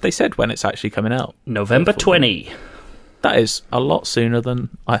 When have they said when it's actually coming out? November 20. That is a lot sooner than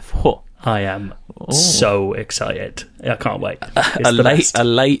I thought. I am so excited. I can't wait. A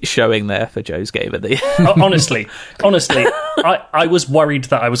late showing there for Joe's Game of the Year. Honestly, I was worried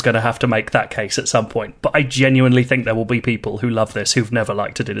that I was going to have to make that case at some point, but I genuinely think there will be people who love this who've never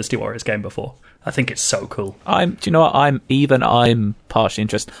liked a Dynasty Warriors game before. I think it's so cool. Do you know what? I'm partially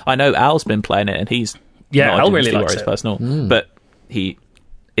interested. I know Al's been playing it, and he's Al really likes it. Personal, but he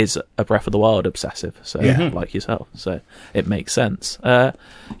is a Breath of the Wild obsessive, so like yourself, so it makes sense.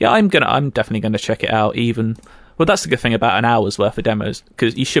 I'm definitely gonna check it out. Even that's the good thing about an hour's worth of demos,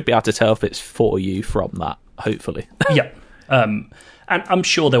 because you should be able to tell if it's for you from that, hopefully. And I'm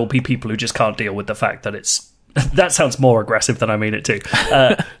sure there will be people who just can't deal with the fact that it's that sounds more aggressive than I mean it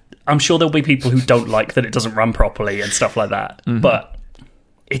to. I'm sure there'll be people who don't like that it doesn't run properly and stuff like that, but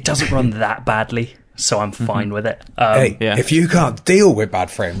it doesn't run that badly. So I'm fine with it. If you can't deal with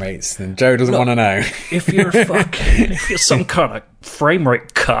bad frame rates, then Joe doesn't want to know. If you're some kind of frame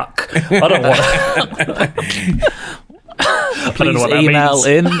rate cuck, I don't want. Please email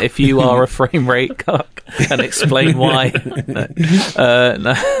in if you are a frame rate cuck and explain why.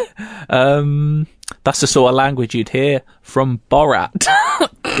 That's the sort of language you'd hear from Borat.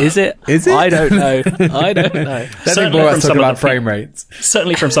 Is it? Is it? I don't know. Certainly Borat's talking about frame rates.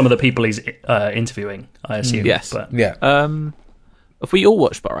 Certainly from some of the people he's interviewing, I assume. Yes. But. Yeah. Have we all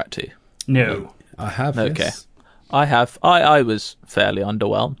watched Borat 2? No. I have. Okay. Yes. I have. I was fairly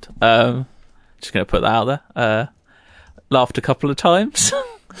underwhelmed. Just going to put that out there. Laughed a couple of times.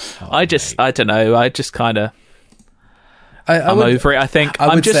 I don't know. I just kind of... I'm over it, I think.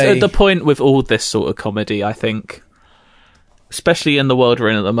 I'm just at the point with all this sort of comedy, I think, especially in the world we're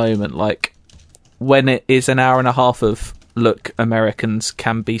in at the moment, like, when it is an hour and a half of, look, Americans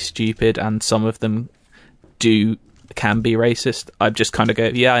can be stupid and some of them can be racist, I just kind of go,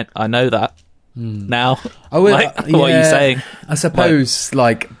 yeah, I know that now. What are you saying? I suppose,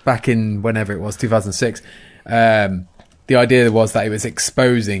 like back in whenever it was, 2006, the idea was that it was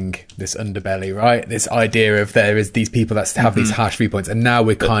exposing this underbelly, right? This idea of there is these people that have these harsh viewpoints, and now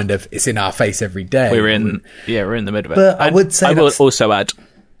we're kind of, it's in our face every day. We're in the middle of it. But I would say, I will also add,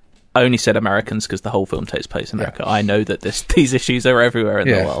 I only said Americans because the whole film takes place in America. I know that these issues are everywhere in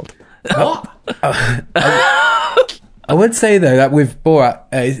the world. What? I would say though that with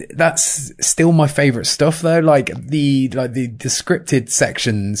Borat, that's still my favourite stuff though. Like the scripted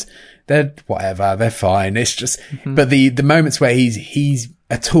sections, they're whatever, they're fine. It's just, but the moments where he's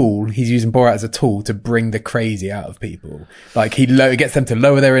a tool, he's using Borat as a tool to bring the crazy out of people. Like he gets them to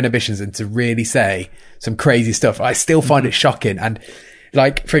lower their inhibitions and to really say some crazy stuff. I still find it shocking. And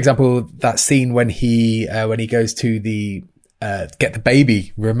like, for example, that scene when he goes to the, get the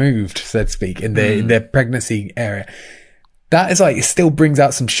baby removed, so to speak, in the pregnancy area. That is like, it still brings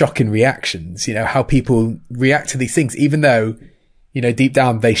out some shocking reactions, you know, how people react to these things, even though, you know, deep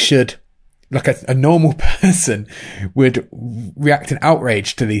down they should, like a normal person would react in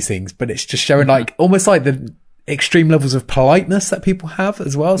outrage to these things, but it's just showing like, almost like the extreme levels of politeness that people have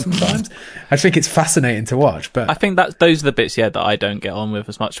as well sometimes. I think it's fascinating to watch, but I think that those are the bits, that I don't get on with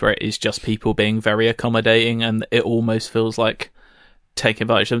as much, where it is just people being very accommodating and it almost feels like taking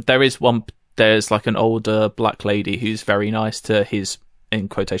advantage of. There's like an older black lady who's very nice to his, in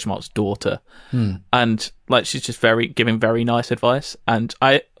quotation marks, daughter. And like, she's just giving very nice advice. And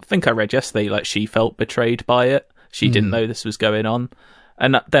I think I read yesterday, like she felt betrayed by it. She didn't know this was going on.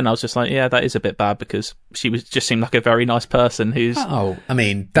 And then I was just like, yeah, that is a bit bad, because she just seemed like a very nice person who's... Oh, I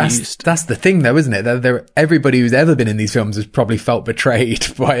mean, that's the thing though, isn't it? Everybody who's ever been in these films has probably felt betrayed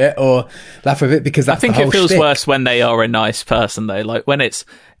by it or laughed with it, because that's the whole I think it feels shtick. worse when they are a nice person though. Like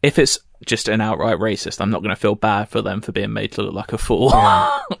if it's just an outright racist, I'm not going to feel bad for them for being made to look like a fool.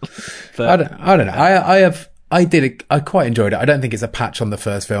 Yeah. But, I don't know. I quite enjoyed it. I don't think it's a patch on the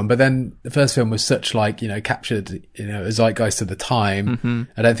first film, but then the first film was such like, you know, captured, you know, a zeitgeist of the time.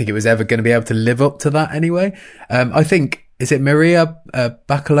 I don't think it was ever going to be able to live up to that anyway. I think, is it Maria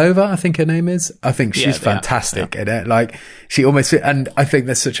Bakalova? I think her name is. I think she's fantastic in it. Like she almost, and I think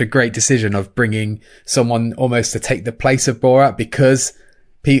that's such a great decision of bringing someone almost to take the place of Borat, because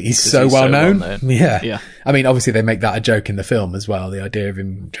he's so well known. Yeah. I mean, obviously they make that a joke in the film as well, the idea of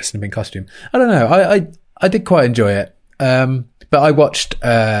him dressing up in costume. I don't know. I did quite enjoy it. But I watched,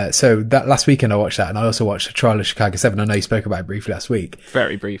 so that last weekend I watched that, and I also watched The Trial of Chicago 7. I know you spoke about it briefly last week.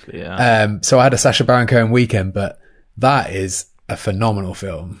 Very briefly, yeah. So I had a Sacha Baron Cohen weekend, but that is a phenomenal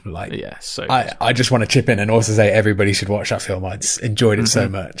film. Like, yeah, so I just want to chip in and also say everybody should watch that film. I just enjoyed it so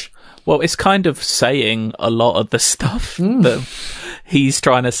much. Well, it's kind of saying a lot of the stuff that he's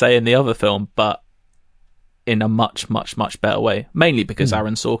trying to say in the other film, but in a much, much, much better way. Mainly because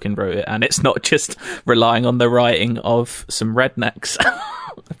Aaron Sorkin wrote it, and it's not just relying on the writing of some rednecks.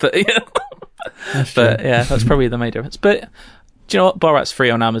 But yeah, that's probably the main difference. But do you know what? Borat's free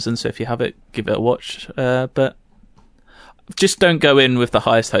on Amazon, so if you have it, give it a watch. But just don't go in with the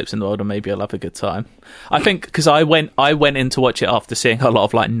highest hopes in the world, and maybe you'll have a good time. I think, because I went in to watch it after seeing a lot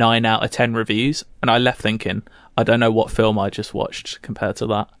of like 9 out of 10 reviews, and I left thinking, I don't know what film I just watched compared to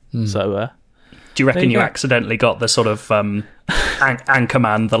that. So do you reckon you accidentally got the sort of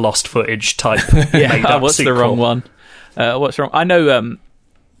Anchorman, the lost footage type? What's the wrong one? What's wrong? I know,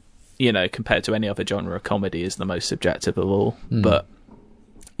 you know, compared to any other genre, comedy is the most subjective of all. But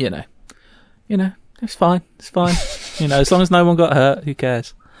you know, it's fine. It's fine. You know, as long as no one got hurt, who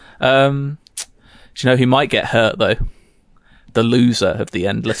cares? Do you know who might get hurt though? The loser of The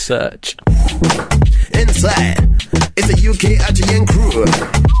Endless Search. Inside, it's a UK IGN crew.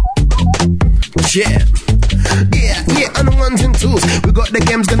 Yeah, on the ones and twos. We got the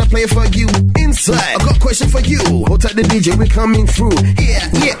games gonna play for you. Inside, I got a question for you. Hold tight the DJ, we coming through.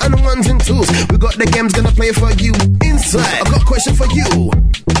 Yeah, on the ones and twos. We got the games gonna play for you. Inside, I got a question for you.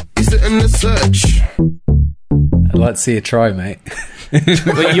 Is it in the search? I'd like to see you try, mate.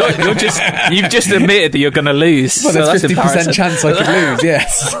 But you've just admitted that you're going to lose. Well, there's 50% chance I could lose,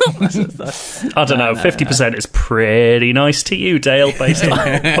 yes. I don't know, 50% is pretty nice to you, Dale, based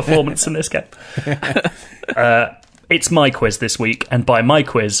on performance in this game. It's my quiz this week, and by my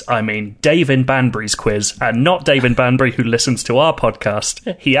quiz, I mean David Banbury's quiz, and not David Banbury, who listens to our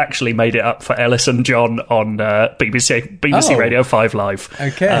podcast. He actually made it up for Ellis and John on BBC Radio 5 Live.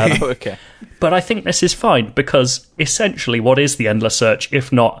 Okay. Okay. But I think this is fine, because essentially what is The Endless Search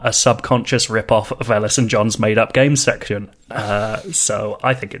if not a subconscious rip-off of Ellis and John's made-up games section? So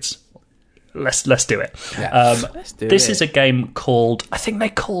I think it's... Let's do it. Yeah. This is a game called... I think they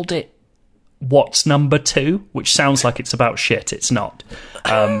called it What's Number 2, which sounds like it's about shit. It's not.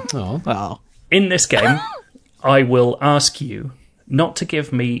 In this game, I will ask you not to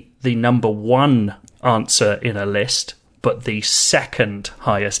give me the number 1 answer in a list, but the second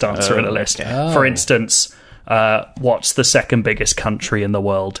highest answer in a list. Okay. For instance, what's the second biggest country in the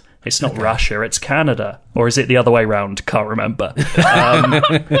world? It's not Russia, it's Canada. Or is it the other way round? Can't remember.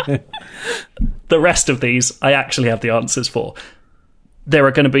 The rest of these, I actually have the answers for. there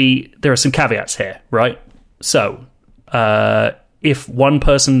are some caveats here, right? So, if one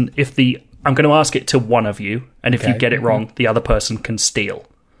person, I'm going to ask it to one of you, and if you get it wrong, the other person can steal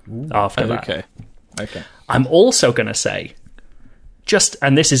after that. Okay. I'm also going to say,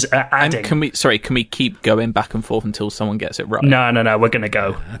 and this is adding. And can we keep going back and forth until someone gets it right? No, we're going to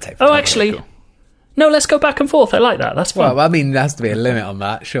go. Actually, cool. No, let's go back and forth. I like that. That's fun. Well, I mean, there has to be a limit on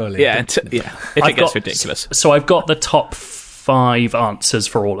that, surely. Yeah, if it gets ridiculous. So I've got the top 5 answers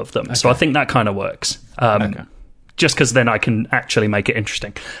for all of them. Okay. So I think that kind of works. Just because then I can actually make it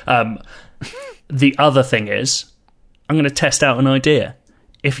interesting. The other thing is, I'm going to test out an idea.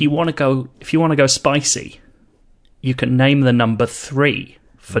 If you want to go spicy, you can name the number 3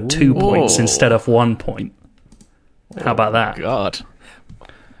 for 2 points instead of 1 point. How about that? God.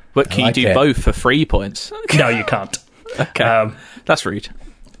 But can you do both for 3 points? No, you can't. Okay. That's rude.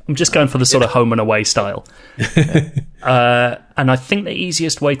 I'm just going for the sort of home and away style. And I think the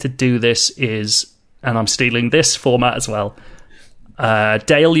easiest way to do this is, and I'm stealing this format as well,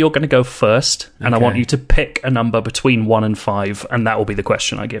 Dale, you're going to go first, and I want you to pick a number between 1 and 5, and that will be the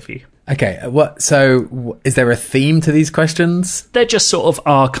question I give you. Okay, so is there a theme to these questions? They're just sort of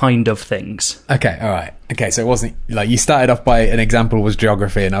our kind of things. Okay, all right. Okay, so it wasn't like you started off by an example was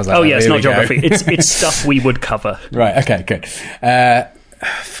geography, and I was like, it's not geography. It's stuff we would cover. Right. Okay. Good.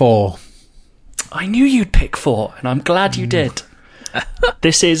 4. I knew you'd pick 4, and I'm glad you did.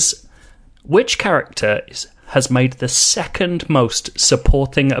 This is which character has made the second most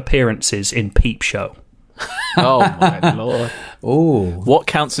supporting appearances in Peep Show? Oh my lord! Oh, what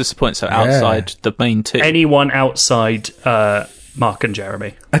counts as supporting? So outside the main 2, anyone outside Mark and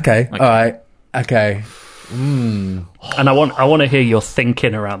Jeremy. Okay. All right. Okay. And I want to hear your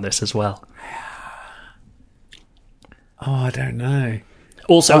thinking around this as well. Oh, I don't know.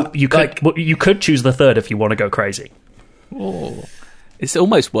 Also, you could choose the third if you want to go crazy. Oh, it's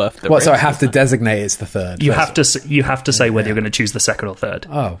almost worth the. What? So I have to designate it's the third. You have to say whether you're going to choose the second or third.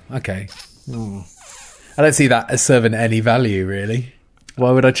 Oh, okay. I don't see that as serving any value, really.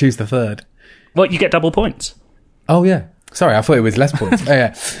 Why would I choose the third? Well, you get double points. Oh yeah. Sorry, I thought it was less points. Oh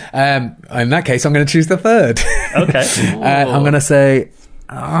yeah. In that case, I'm going to choose the third. Okay. I'm going to say.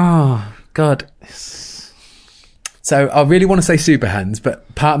 Oh God. So I really want to say Super Hands,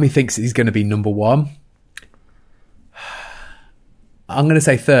 but part of me thinks he's going to be number 1. I'm going to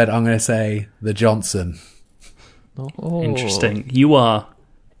say third. I'm going to say the Johnson. Oh. Interesting. You are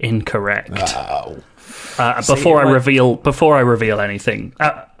incorrect. Wow. Before I reveal anything,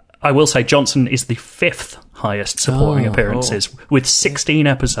 I will say Johnson is the 5th highest supporting appearances with 16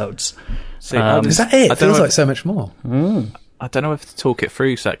 episodes. Is that it? It feels like so much more. I don't know if to talk it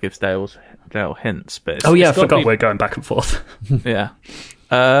through, so that gives Dale hints. But I forgot we're going back and forth. Yeah.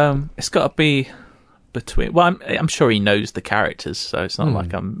 It's got to be between. Well, I'm sure he knows the characters, so it's not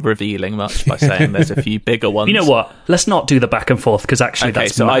like I'm revealing much by saying there's a few bigger ones. You know what? Let's not do the back and forth because actually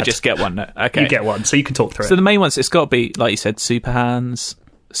that's so mad. I just get one. Okay, you get one, so you can talk through it. So the main ones, it's got to be like you said, Super Hands,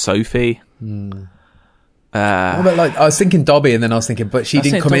 Sophie. I was thinking Dobby, and then I was thinking, but she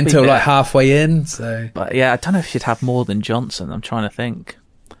didn't come in till like halfway in. So, but yeah, I don't know if she'd have more than Johnson. I'm trying to think,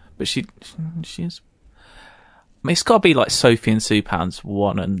 but she is. I mean, it's got to be like Sophie and Super Hands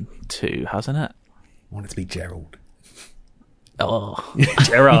 1 and 2, hasn't it? I want it to be Gerald. Oh,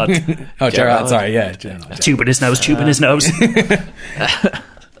 Gerard. Gerard. Sorry, yeah. Gerard. Tube in his nose. I'm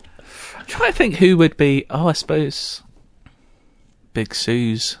trying to think who would be. Oh, I suppose Big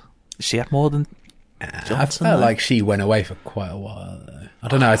Suze. She had more than Johnson. I felt like she went away for quite a while, though. I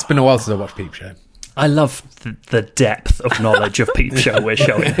don't know. It's been a while since I watched Peep Show. I love the depth of knowledge of Peep Show we're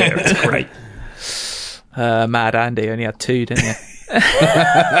showing here. It's great. Mad Andy only had 2, didn't you?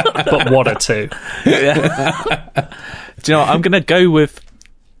 But what a 2. Yeah. Do you know what? I'm going to go with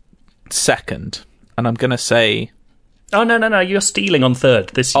second, and I'm going to say... Oh, no, you're stealing on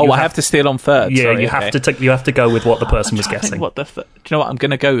third. I have to steal on third. Yeah, sorry, you have to go with what the person was guessing. Do you know what? I'm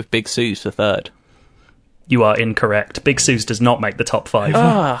going to go with Big Suze for third. You are incorrect. Big Suze does not make the top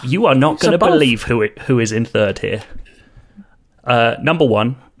 5. You are not going to believe who is in third here. Number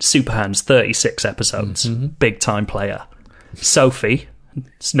 1, Super Hands, 36 episodes. Big time player. Sophie,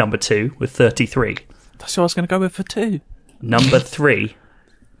 it's number 2 with 33. That's what I was going to go with for 2. Number 3,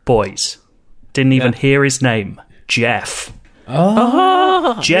 Boys. Didn't even hear his name. Jeff.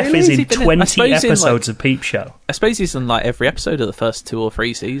 Jeff really? is in 20 episodes of Peep Show. I suppose he's in like every episode of the first 2 or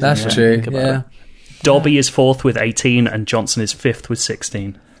 3 seasons. That's true, yeah. Dobby is 4th with 18 and Johnson is 5th with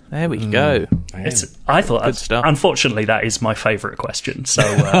 16. There we go. I thought good stuff. Unfortunately, that is my favourite question. So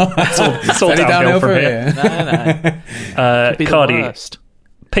it's all downhill from here. No. Cardi,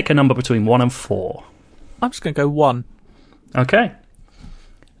 pick a number between 1 and 4. I'm just going to go 1. Okay.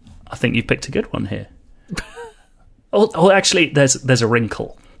 I think you picked a good one here. Actually, there's a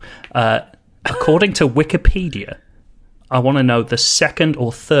wrinkle. According to Wikipedia, I want to know the second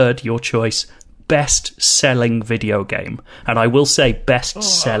or third, your choice, best-selling video game. And I will say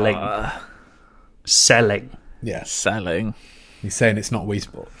best-selling. Selling. Yeah. Selling. You're saying it's not Wii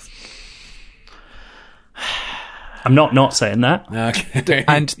Sports. I'm not saying that. Okay.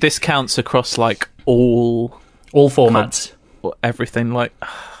 And this counts across like all formats. Everything like.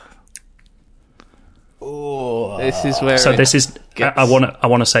 This is where. So this is. I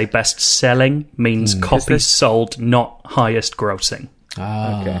want to say best selling means copies sold, not highest grossing.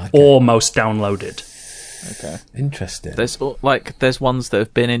 Okay. Or most downloaded. Okay. Interesting. There's ones that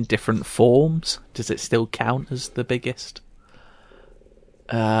have been in different forms. Does it still count as the biggest?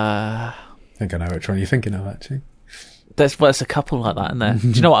 I think I know which one you're thinking of, actually. There's a couple like that in there. Do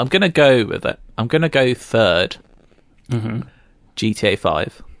you know what? I'm going to go with it. I'm going to go third. Mm-hmm. GTA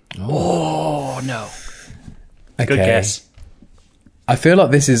 5. Oh, no. Okay. Good guess. I feel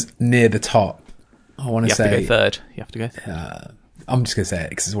like this is near the top. I want to say... You have to go third. I'm just going to say it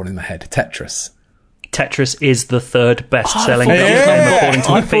because it's one in my head. Tetris. Tetris is the third best-selling video game according to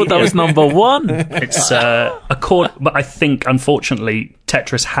Wikipedia. I thought that was number one. It's but I think unfortunately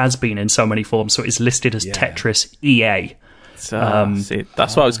Tetris has been in so many forms, so it's listed as Tetris EA. So, see,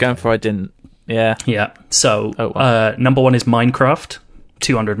 that's what I was going for. I didn't. Yeah. Yeah. So number one is Minecraft,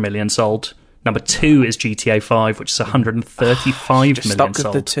 200 million sold. Number two is GTA 5, which is 135 million sold.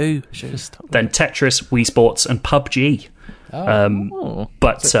 sold. The two. Then Tetris, Wii Sports, and PUBG.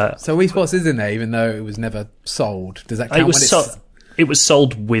 But so Wii Sports is in there, even though it was never sold. Does that count? It was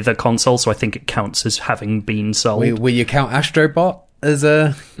sold with a console, so I think it counts as having been sold. Will you count Astrobot as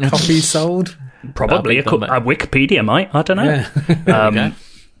a copy sold? Probably. Wikipedia might. I don't know.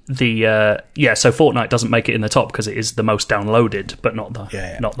 Yeah. So Fortnite doesn't make it in the top because it is the most downloaded, but not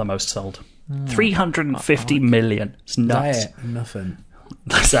the most sold. 350 million. It's nuts. Nothing.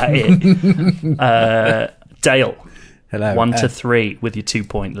 Is that it? Dale. Hello. 1 to 3 with your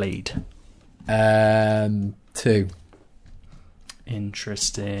 2-point lead. 2.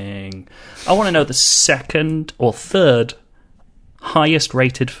 Interesting. I want to know the second or third highest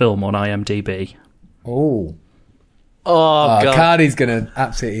rated film on IMDb. Oh, God. Cardi's going to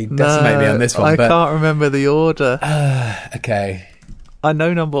absolutely decimate me on this one. I can't remember the order. Okay. I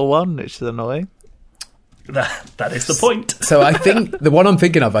know number one, which is annoying. That is the point. So I think the one I'm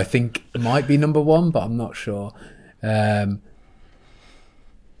thinking of, might be number one, but I'm not sure. So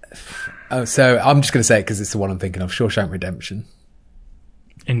I'm just going to say it because it's the one I'm thinking of. Shawshank Redemption.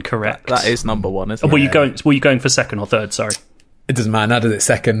 Incorrect. That is number one, isn't it? Were you going for second or third? Sorry. It doesn't matter. Now does it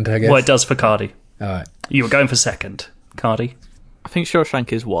second, I guess? Well, it does for Cardi. All right. You were going for second, Cardi. I think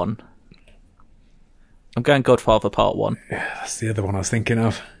Shawshank is one. I'm going Godfather Part 1. Yeah, that's the other one I was thinking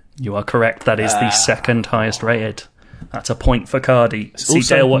of. You are correct. That is the second highest rated. That's a point for Cardi. It's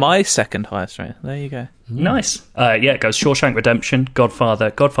also my second highest rated. There you go. Nice. It goes Shawshank Redemption,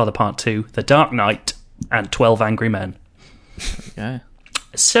 Godfather Part 2, The Dark Knight, and 12 Angry Men. There you go.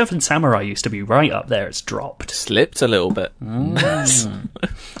 Seven Samurai used to be right up there. It's dropped. Slipped a little bit. That's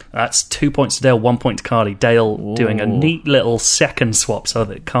 2 points to Dale, 1 point to Cardi. Dale doing a neat little second swap so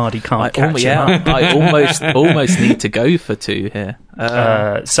that Cardi can't catch him up. I almost need to go for 2 here.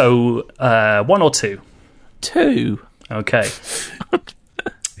 So 1 or 2? 2. Okay.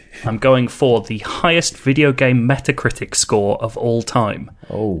 I'm going for the highest video game Metacritic score of all time.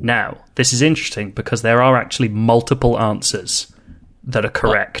 Oh. Now, this is interesting because there are actually multiple answers that are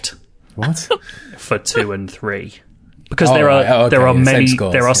correct. What? For 2 and 3. Because there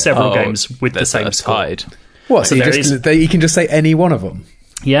are several games with the same score. What? So you can just say any one of them?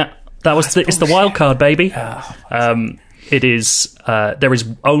 Yeah, it's the wild card, baby. It is. There is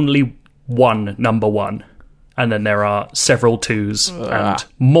only one number one, and then there are several 2s and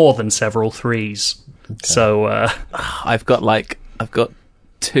more than several 3s. Okay. So I've got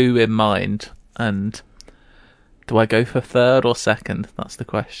 2 in mind, and do I go for third or second? That's the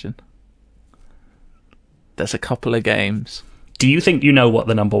question. There's a couple of games. Do you think you know what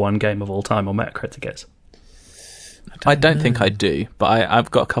the number one game of all time on Metacritic is? I don't think I do, but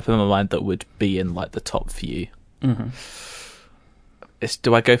I've got a couple in my mind that would be in like the top few. Mm-hmm.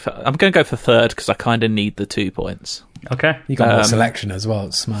 I'm going to go for third because I kind of need the 2 points. Okay. You got more selection as well.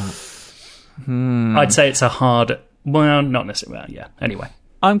 It's smart. I'd say it's a hard... Well, not necessarily. Well, yeah. Anyway.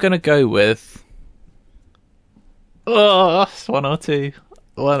 I'm going to go with... one or two.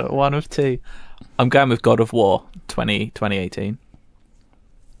 One of 2. I'm going with God of War 2018.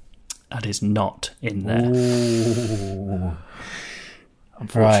 That is not in there. Ooh.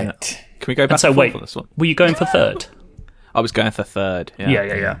 Unfortunate. Right. Can we go back to wait, for this one? Were you going for third? I was going for third.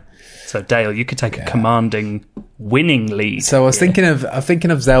 Yeah. So Dale, you could take a commanding, winning lead. So I was thinking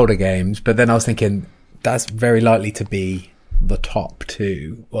of Zelda games, but then I was thinking that's very likely to be the top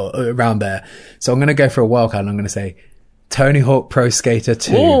two, well, around there. So I'm going to go for a wildcard, and I'm going to say Tony Hawk Pro Skater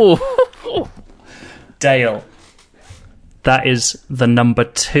 2. Ooh. Dale, that is the number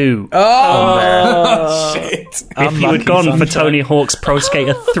 2. Oh, shit. If you had gone for Tony Hawk's Pro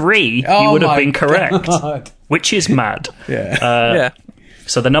Skater 3, you would have been correct, which is mad. Yeah.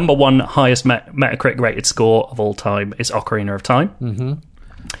 So the number 1 highest Metacritic rated score of all time is Ocarina of Time. Mm-hmm.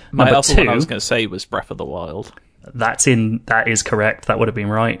 My Number other 2, one I was going to say was Breath of the Wild. That is correct. That would have been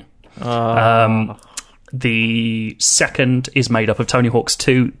right. The second is made up of Tony Hawk's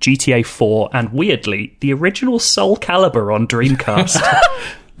 2, GTA 4, and weirdly, the original Soul Calibur on Dreamcast.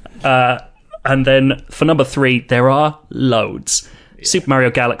 And then for number 3, there are loads. Super Mario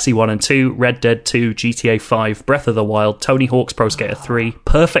Galaxy 1 and 2, Red Dead 2, GTA 5, Breath of the Wild, Tony Hawk's Pro Skater 3,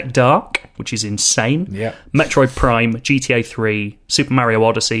 Perfect Dark, which is insane, Yep. Metroid Prime, GTA 3, Super Mario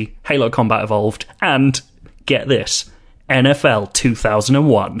Odyssey, Halo Combat Evolved, and, get this, NFL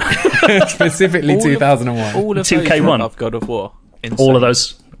 2001. Specifically 2001. All of 2K1. those were above God of War. Insane. All of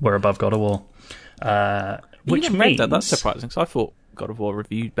those were above God of War. Which Even Red means... Dead, that's surprising, because I thought God of War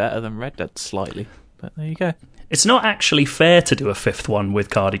reviewed better than Red Dead slightly. But there you go. It's not actually fair to do a fifth one with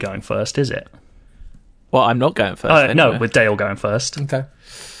Cardi going first, is it? Well, I'm not going first. No, anyway. with Dale going first. Okay.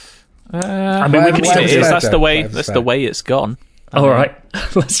 I mean, we whatever- can whatever still do fair, it. That's the Joe. way. Whatever's That's fair. the way it's gone. All right,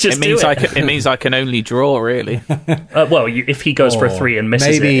 let's just It means do it. it means I can only draw. Really, Well, if he goes for a 3 and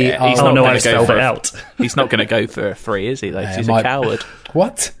misses maybe it, I'll- he's not gonna I go spelled for it a- out. he's not going to go for a 3, is he? Though 'cause he's a might- coward.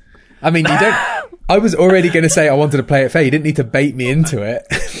 What? I mean, you don't. I was already going to say I wanted to play it fair. You didn't need to bait me into it.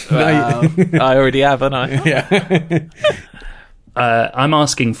 Wow. I already have, haven't I? Yeah. I'm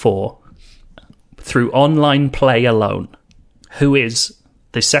asking for, through online play alone, who is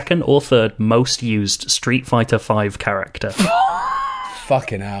the second or third most used Street Fighter V character?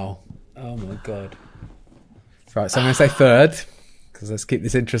 Fucking hell. Oh my god. Right, so I'm going to say third, because let's keep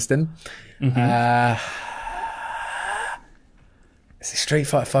this interesting. It's a Street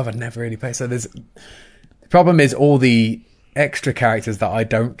Fighter 5 I'd never really played. So the problem is all the extra characters that I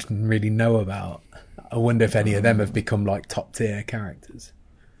don't really know about. I wonder if any of them have become like top tier characters.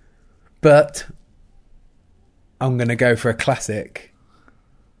 But I'm going to go for a classic,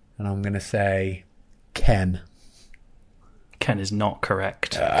 and I'm going to say Ken. Ken is not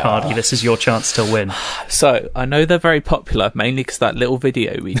correct. Cardi, this is your chance to win. So I know they're very popular, mainly because that little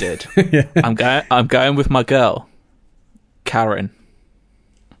video we did. I'm going with my girl, Karen.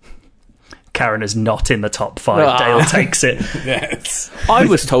 Karen is not in the top 5. Dale takes it. Yes. I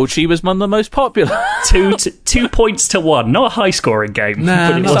was told she was one of the most popular. 2 points to 1. Not a high scoring game,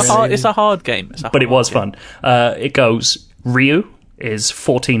 Nah, but it not was really. It's a hard game. but it was fun. It goes, Ryu is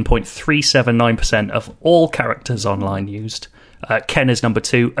 14.379% of all characters online used. Ken is number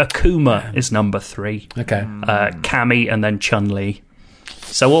 2. Akuma is number 3. Okay. Cammy, and then Chun-Li.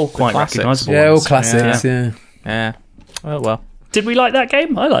 So all quite classics. recognisable Yeah, all ones. classics, yeah. Yeah. Oh well. Did we like that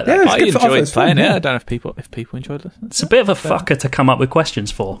game? I like that Yeah, game. it's I good for- I thought it enjoyed was playing fun, it. yeah. I don't know if people enjoyed it. It's a bit of a fucker to come up with questions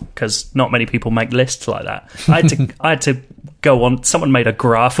for, because not many people make lists like that. I had to go on. Someone made a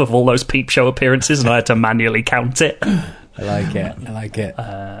graph of all those Peep Show appearances, and I had to manually count it. I like it.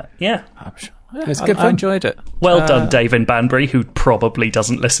 Yeah. I'm sure. It's good I fun. enjoyed it. Well done, David Banbury, who probably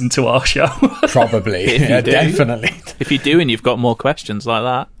doesn't listen to our show. Probably. If you Yeah, do. definitely. If you do and you've got more questions like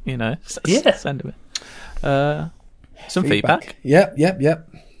that, Yeah. send them in. Some feedback. Yep.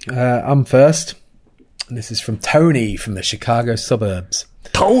 I'm first. And this is from Tony from the Chicago suburbs.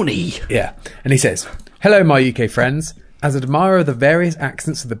 Tony! Yeah. And he says, "Hello, my UK friends. As an admirer of the various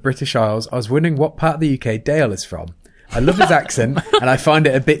accents of the British Isles, I was wondering what part of the UK Dale is from. I love his accent, and I find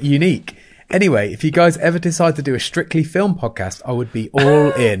it a bit unique. Anyway, if you guys ever decide to do a strictly film podcast, I would be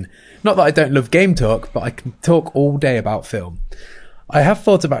all in. Not that I don't love game talk, but I can talk all day about film. I have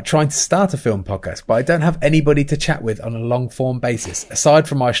thought about trying to start a film podcast, but I don't have anybody to chat with on a long-form basis, aside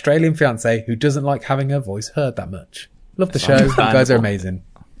from my Australian fiancée, who doesn't like having her voice heard that much. Love the show. You guys are amazing."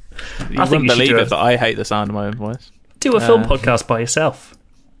 You I think wouldn't you should believe do it, it. but I hate the sound of my own voice. Do a film podcast by yourself.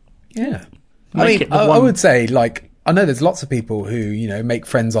 Yeah. Make I mean, it the I one- would say, like, I know there's lots of people who, make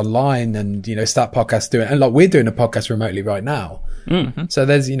friends online and, start podcasts doing, and like we're doing a podcast remotely right now. Mm-hmm. So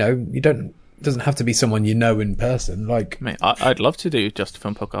there's, it doesn't have to be someone you know in person. Like, I mean, I'd love to do just a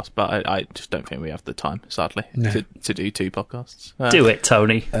film podcast, but I just don't think we have the time, sadly, to do 2 podcasts. Do it,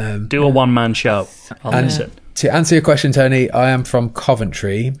 Tony. Do a one-man show. I'll and listen. to answer your question, Tony, I am from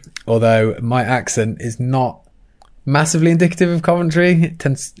Coventry, although my accent is not massively indicative of Coventry. It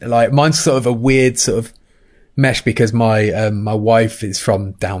tends, like, mine's sort of a weird sort of mesh because my wife is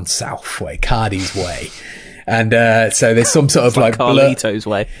from down south way, Cardi's way. And so there's some sort of like Carlito's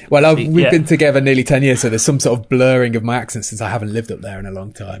way. Well, we've been together nearly 10 years, so there's some sort of blurring of my accent since I haven't lived up there in a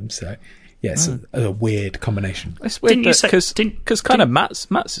long time. So yeah, it's a weird combination. It's weird because kind of Matt's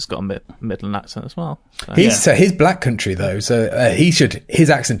has got a Midland accent as well. So he's Black Country though, so his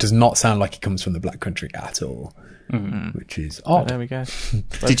accent does not sound like he comes from the Black Country at all, which is odd. There we go.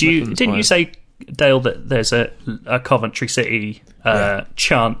 Didn't you say, Dale, that there's a Coventry City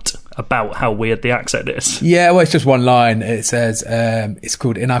chant about how weird the accent is? Yeah, well, it's just one line. It says, it's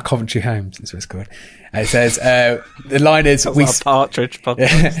called In Our Coventry Homes, is what it's called. And it says, the line is... Partridge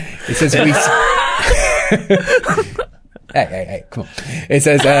podcast. It says, Hey, come on. It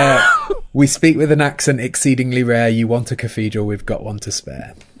says, we speak with an accent exceedingly rare. You want a cathedral, we've got one to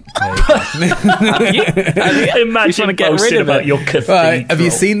spare. Imagine get rid of about your cathedral. Have you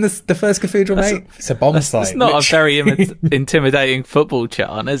seen the first cathedral, mate? It's a bomb site. It's not a very intimidating football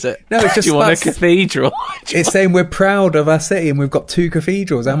chant, is it? No, it's just... Do you want a cathedral? It's saying we're proud of our city and we've got 2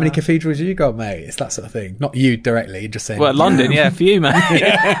 cathedrals. How many cathedrals you got, mate? It's that sort of thing. Not you directly, just saying... Well, London, yeah, for you,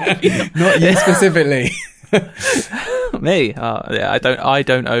 mate. Not you specifically. Me? I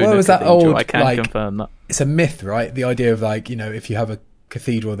don't own what a was cathedral. That old, I can confirm that. It's a myth, right? The idea of like, if you have a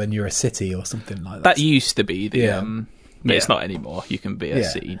cathedral, then you're a city or something like that. That used to be the... but it's not anymore. You can be a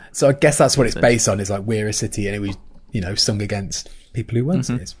city. So I guess that's what it's based on, is like we're a city and it was, sung against people who weren't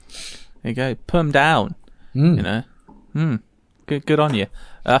cities. There you go. Put them down. Good on you.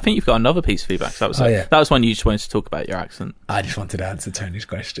 I think you've got another piece of feedback. So that was one you just wanted to talk about your accent. I just wanted to answer Tony's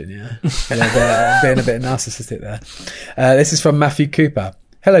question, yeah. Being a bit narcissistic there. This is from Matthew Cooper.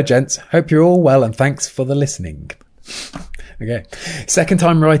 Hello, gents. Hope you're all well and thanks for the listening. Okay. Second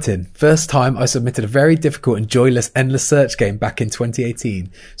time writing. First time I submitted a very difficult and joyless endless search game back in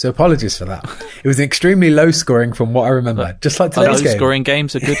 2018. So apologies for that. It was extremely low scoring from what I remember. Just like today's game. Low scoring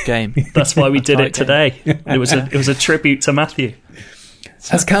game's a good game. That's why we did it today. It was a tribute to Matthew.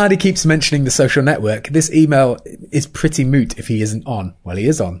 As Cardi keeps mentioning the social network, this email is pretty moot if he isn't on. Well, he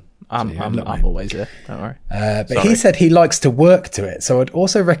is on. I'm always there, don't worry. But he said he likes to work to it, so I'd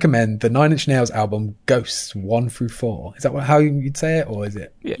also recommend the 9 Inch Nails album Ghosts 1 through 4. Is that how you'd say it, or is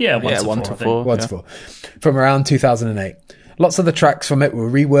it? Yeah, 1 to 4. 1 to 4. From around 2008. Lots of the tracks from it were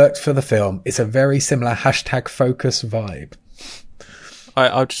reworked for the film. It's a very similar #focus vibe.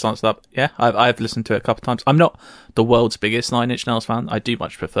 I'll just answer that. Yeah, I've listened to it a couple of times. I'm not the world's biggest 9 Inch Nails fan. I do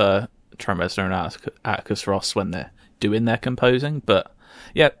much prefer Trent Reznor and Atticus Ross when they're doing their composing, but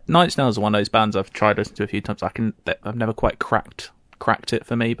yeah, 9 Inch Nails are one of those bands I've tried to listen to a few times. I've never quite cracked it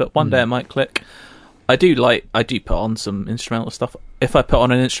for me, but one day it might click. I do put on some instrumental stuff. If I put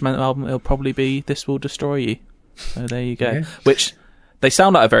on an instrumental album, it'll probably be This Will Destroy You. So there you go. Yeah. Which they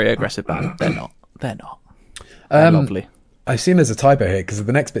sound like a very aggressive band. They're not. They're lovely. I assume there's a typo here because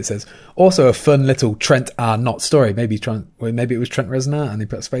the next bit says also a fun little Trent R. Not story. Maybe it was Trent Reznor and they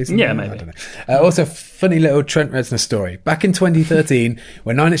put a space in there. Maybe. I don't know. Also, funny little Trent Reznor story. Back in 2013,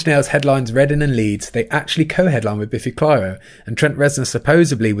 when 9 Inch Nails headlines Reading and Leeds, they actually co-headlined with Biffy Clyro, and Trent Reznor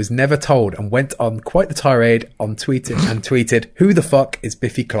supposedly was never told and went on quite the tirade on tweeted, "Who the fuck is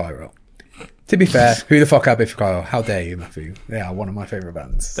Biffy Clyro?" To be fair, who the fuck are Biffy Clyro? How dare you, Matthew? They are one of my favourite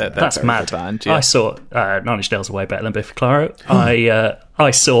bands. That's mad. Band, yeah. I saw 9 Inch Nails are way better than Biffy Clyro.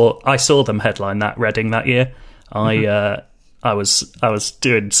 I saw them headline that Reading that year. I was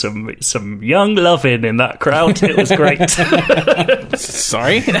doing some young loving in that crowd. It was great.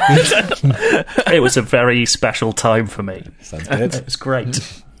 Sorry, it was a very special time for me. Sounds good. It was great.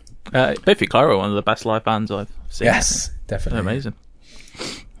 Biffy Clyro, one of the best live bands I've seen. Yes, definitely. They're amazing.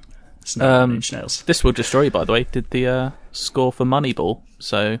 Inch Nails. This Will Destroy You, by the way, did the score for Moneyball,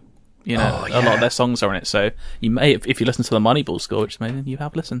 so a lot of their songs are in it. So you may, if you listen to the Moneyball score, which maybe you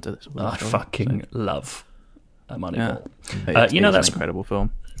have listened to this. I fucking love Moneyball. Yeah. That's an incredible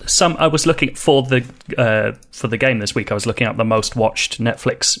film. I was looking for the game this week. I was looking up the most watched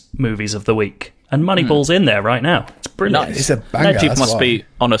Netflix movies of the week, and Moneyball's in there right now. It's brilliant. Nice. It's a banger. People must be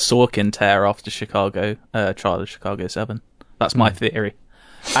on a Sorkin tear after Trial of Chicago 7. That's my theory.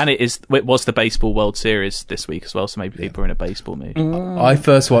 And it was the Baseball World Series this week as well, so maybe people are in a baseball mood. I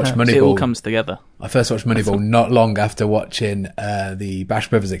first watched Moneyball. It all comes together. I first watched Moneyball not long after watching the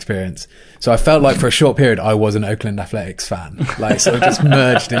Bash Brothers Experience. So I felt like for a short period I was an Oakland Athletics fan. So it just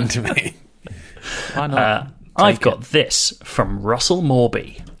merged into me. Why not? I've got this from Russell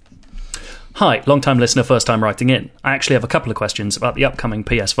Morby. Hi, long-time listener, first-time writing in. I actually have a couple of questions about the upcoming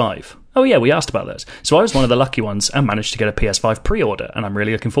PS5. Oh yeah, we asked about those. So I was one of the lucky ones and managed to get a PS5 pre-order, and I'm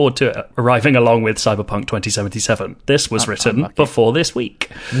really looking forward to it arriving along with Cyberpunk 2077. This was written before this week.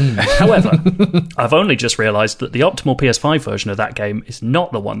 However, I've only just realised that the optimal PS5 version of that game is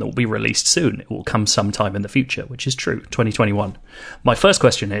not the one that will be released soon. It will come sometime in the future, which is true, 2021. My first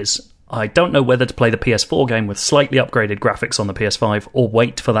question is, I don't know whether to play the PS4 game with slightly upgraded graphics on the PS5 or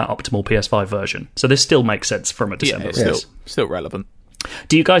wait for that optimal PS5 version. So this still makes sense from a December release. Still relevant.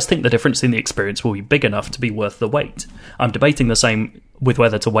 Do you guys think the difference in the experience will be big enough to be worth the wait? I'm debating the same with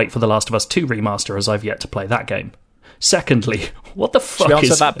whether to wait for The Last of Us 2 remaster, as I've yet to play that game. Secondly, what the fuck Should we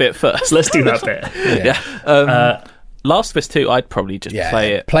answer that bit first? Let's do that bit. Last of Us 2, I'd probably just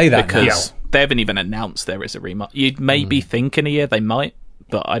play it. Play that because they haven't even announced there is a remaster. You'd maybe think in a year they might,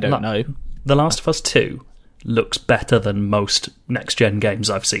 but I don't know. The Last of Us 2 looks better than most next-gen games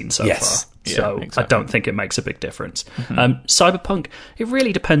I've seen so far. So exactly. I don't think it makes a big difference. Cyberpunk, it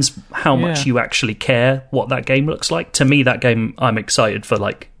really depends how much you actually care what that game looks like. To me, that game, I'm excited for,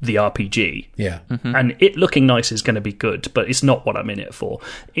 like, the RPG. Yeah. And it looking nice is going to be good, but it's not what I'm in it for.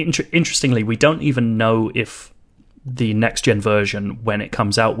 Interestingly, we don't even know if the next-gen version, when it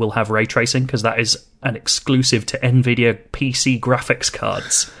comes out, will have ray tracing, because that is an exclusive to NVIDIA PC graphics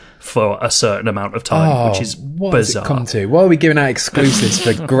cards for a certain amount of time, which is what bizarre. Has it come to? Why are we giving out exclusives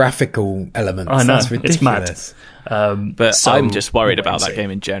for graphical elements? I know, That's ridiculous. it's mad. But So, I'm just worried about we'll that see.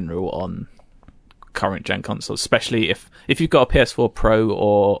 game in general on current gen consoles, especially if you've got a PS4 Pro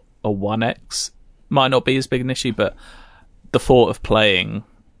or a One X. Might not be as big an issue, but the thought of playing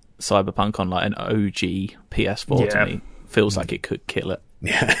Cyberpunk on like an OG PS4 to me feels like it could kill it.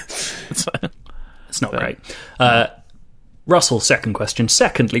 Yeah. It's not great. Russell, second question.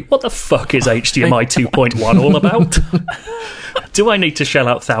 Secondly, what the fuck is HDMI 2.1 all about? Do I need to shell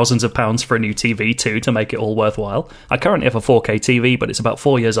out thousands of pounds for a new TV too to make it all worthwhile? I currently have a 4K TV, but it's about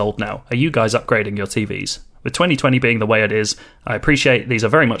 4 years old now. Are you guys upgrading your TVs? With 2020 being the way it is, I appreciate these are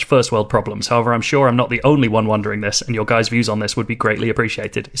very much first world problems. However, I'm sure I'm not the only one wondering this, and your guys' views on this would be greatly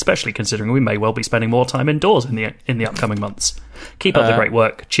appreciated, especially considering we may well be spending more time indoors in the upcoming months. Keep up the great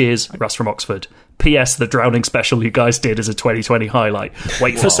work. Cheers, Russ from Oxford. P.S. The drowning special you guys did as a 2020 highlight.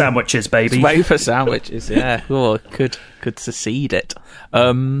 Wait for sandwiches, baby. Wait for sandwiches, yeah. Oh, could secede it.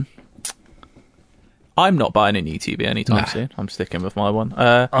 I'm not buying a new TV anytime soon. I'm sticking with my one.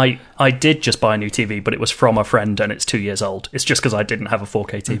 I did just buy a new TV, but it was from a friend and it's 2 years old. It's just because I didn't have a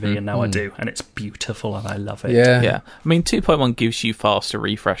 4K TV and now I do, and it's beautiful and I love it. Yeah. I mean, 2.1 gives you faster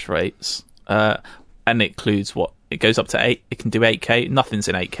refresh rates, and it includes it goes up to 8. It can do 8K. Nothing's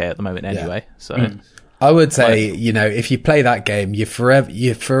in 8K at the moment anyway. So I would say, if you play that game, you're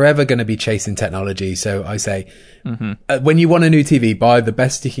forever going to be chasing technology. So I say, when you want a new TV, buy the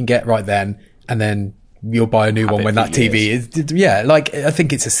best you can get right then, and then you'll buy a new one when that TV is. Yeah, like I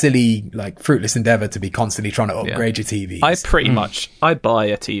think it's a silly, like fruitless endeavor to be constantly trying to upgrade your TVs. I pretty much I buy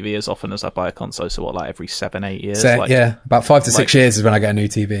a TV as often as I buy a console. So like every 7-8 years. So, about 5 to 6 years is when I get a new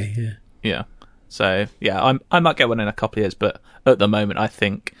TV. Yeah. So I might get one in a couple of years, but at the moment, I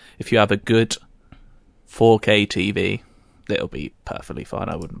think if you have a good 4K TV, it'll be perfectly fine.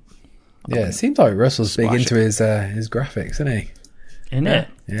 I wouldn't. It seems like Russell's big into his graphics, isn't he? Isn't it?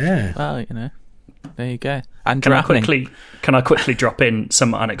 Yeah. Well, there you go. And Can I quickly drop in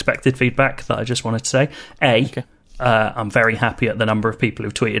some unexpected feedback that I just wanted to say? I'm very happy at the number of people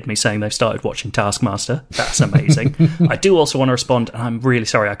who tweeted me saying they've started watching Taskmaster. That's amazing. I do also want to respond, and I'm really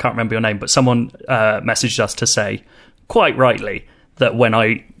sorry, I can't remember your name, but someone messaged us to say, quite rightly, that when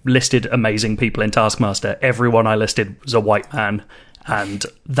I listed amazing people in Taskmaster, everyone I listed was a white man, and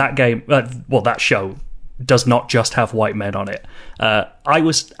that game, that show does not just have white men on it. I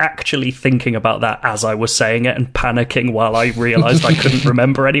was actually thinking about that as I was saying it and panicking while I realised I couldn't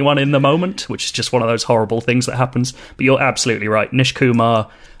remember anyone in the moment, which is just one of those horrible things that happens. But you're absolutely right. Nish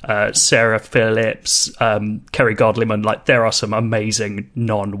Kumar, Sarah Phillips, Kerry Godliman, like there are some amazing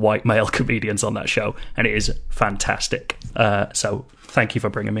non-white male comedians on that show, and it is fantastic. So thank you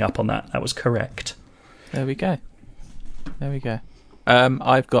for bringing me up on that. That was correct. There we go.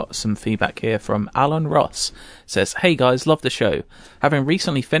 I've got some feedback here from Alan Ross. It says, hey guys, love the show. Having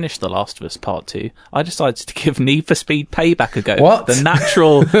recently finished The Last of Us Part 2, I decided to give Need for Speed Payback a go. What? The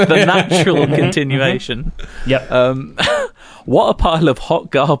natural continuation. Yep. What a pile of hot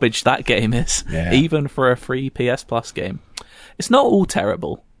garbage that game is, even for a free PS Plus game. It's not all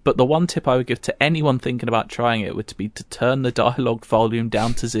terrible, but the one tip I would give to anyone thinking about trying it would be to turn the dialogue volume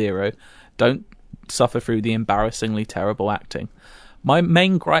down to 0. Don't suffer through the embarrassingly terrible acting. My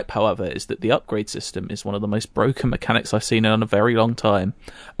main gripe, however, is that the upgrade system is one of the most broken mechanics I've seen in a very long time.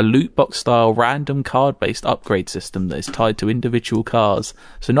 A loot box style random card based upgrade system that is tied to individual cars.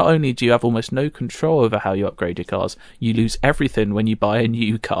 So not only do you have almost no control over how you upgrade your cars, you lose everything when you buy a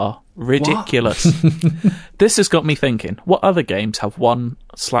new car. Ridiculous. This has got me thinking, what other games have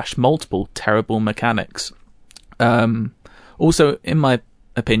one/multiple terrible mechanics? Also, in my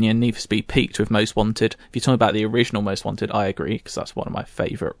opinion, Need for Speed peaked with Most Wanted. If you're talking about the original Most Wanted, I agree, because that's one of my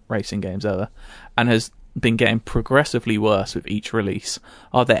favourite racing games ever, and has been getting progressively worse with each release.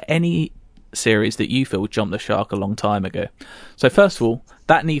 Are there any series that you feel jumped the shark a long time ago? So first of all,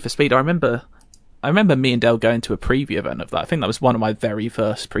 that Need for Speed, I remember me and Dale going to a preview event of that. I think that was one of my very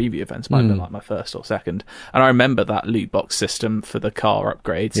first preview events, might have been like my first or second. And I remember that loot box system for the car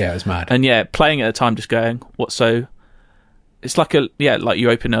upgrades. Yeah, it was mad. And yeah, playing at the time, just going, what, so... It's like like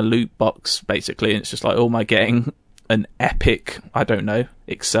you open a loot box, basically, and it's just like, oh, am I getting an epic, I don't know,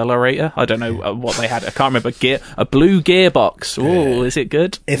 accelerator? I don't know what they had. I can't remember. A blue gearbox. Oh, is it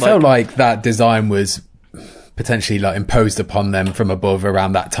good? It felt like that design was potentially like imposed upon them from above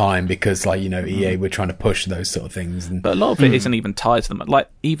around that time because, like, you know, EA were trying to push those sort of things. But a lot of it isn't even tied to them. Like,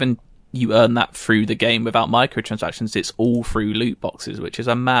 even you earn that through the game without microtransactions. It's all through loot boxes, which is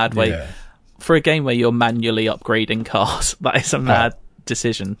a mad way... Yeah. For a game where you're manually upgrading cars, that is a mad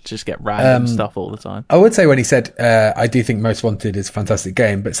decision to just get random stuff all the time. I would say when he said, I do think Most Wanted is a fantastic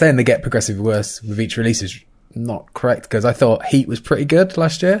game, but saying they get progressively worse with each release is not correct, because I thought Heat was pretty good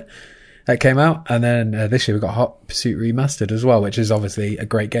last year. That came out, and then this year we got Hot Pursuit Remastered as well, which is obviously a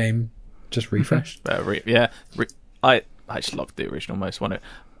great game, just refreshed. I actually loved the original Most Wanted.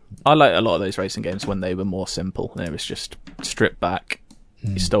 I like a lot of those racing games when they were more simple, and it was just stripped back.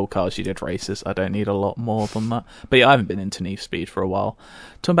 You stole cars, you did races. I don't need a lot more than that. But yeah, I haven't been into Need for Speed for a while.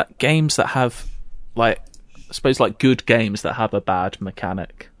 Talking about games that have, like, I suppose, like, good games that have a bad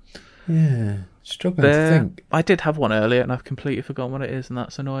mechanic. Yeah, struggling to think. I did have one earlier, and I've completely forgotten what it is, and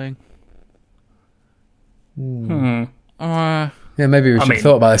that's annoying. Yeah, maybe we should have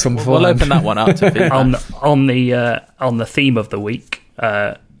thought about this one before. We'll open that one up to feedback. on the theme of the week,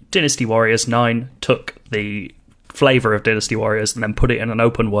 Dynasty Warriors 9 took the flavour of Dynasty Warriors and then put it in an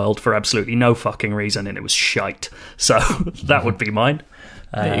open world for absolutely no fucking reason, and it was shite. So that would be mine.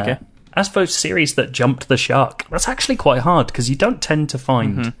 There you go. As for series that jumped the shark, that's actually quite hard, because you don't tend to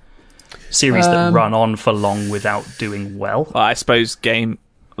find series that run on for long without doing well. I suppose a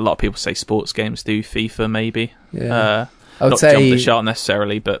lot of people say sports games do. FIFA, maybe. Yeah. I would say... Not jump the shark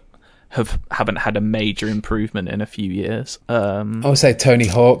necessarily, but haven't had a major improvement in a few years. I would say Tony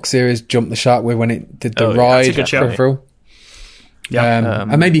Hawk series jumped the shark with when it did the ride through. Yeah,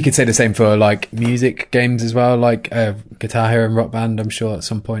 and maybe you could say the same for like music games as well, like Guitar Hero and Rock Band. I'm sure at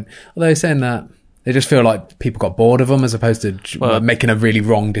some point. Although saying that, they just feel like people got bored of them as opposed to making a really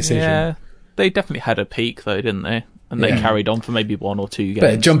wrong decision. Yeah, they definitely had a peak though, didn't they? And they carried on for maybe one or two games.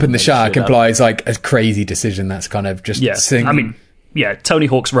 But jumping the shark implies like a crazy decision that's kind of just I mean. Yeah, Tony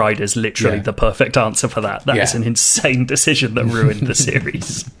Hawk's Ride is literally the perfect answer for that. That is an insane decision that ruined the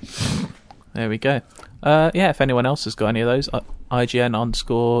series. There we go. If anyone else has got any of those,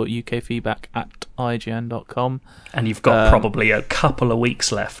 IGN_UK feedback at IGN.com. And you've got probably a couple of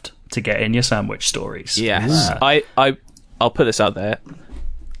weeks left to get in your sandwich stories. Yes. I'll put this out there.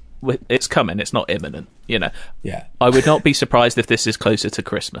 It's coming. It's not imminent, you know. Yeah. I would not be surprised if this is closer to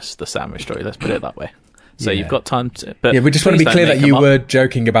Christmas, the sandwich story. Let's put it that way. So you've got time to... But we just want to be clear that you were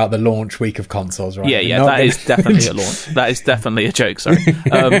joking about the launch week of consoles, right? Yeah, that is definitely a launch. That is definitely a joke, sorry.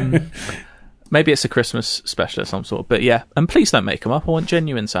 Maybe it's a Christmas special of some sort, but yeah. And please don't make them up. I want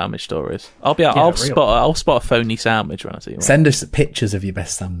genuine sandwich stories. I'll spot a phony sandwich when I see one. Send us pictures of your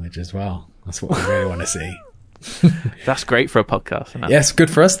best sandwich as well. That's what we really want to see. That's great for a podcast, isn't it? Yes,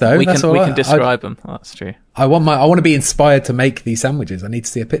 good for us though. We can describe them. That's true. I want to be inspired to make these sandwiches. I need to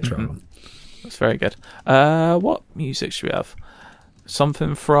see a picture of them. That's very good. What music should we have?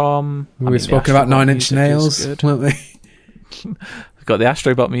 Something from... We were talking about Nine Inch Nails, weren't we? We've got the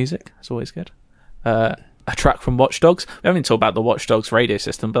Astrobot music. It's always good. A track from Watch Dogs. We haven't talked about the Watch Dogs radio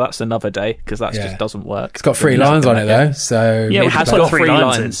system, but that's another day, because that just doesn't work. It's got 3 lines on it, though. So yeah, it has got 3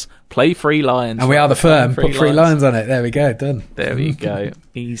 lines. Play 3 lines. And we are the firm. Put 3 lines on it. There we go. Done. There we go.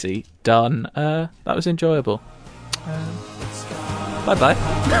 Easy. Done. That was enjoyable. Bye-bye.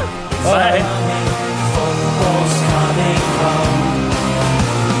 Bye.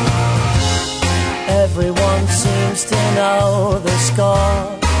 Everyone seems to know the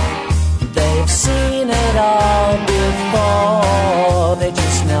score. They've seen it all before. They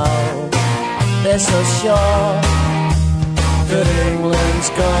just know, they're so sure that England's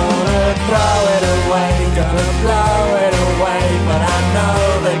gonna throw it away, gonna blow it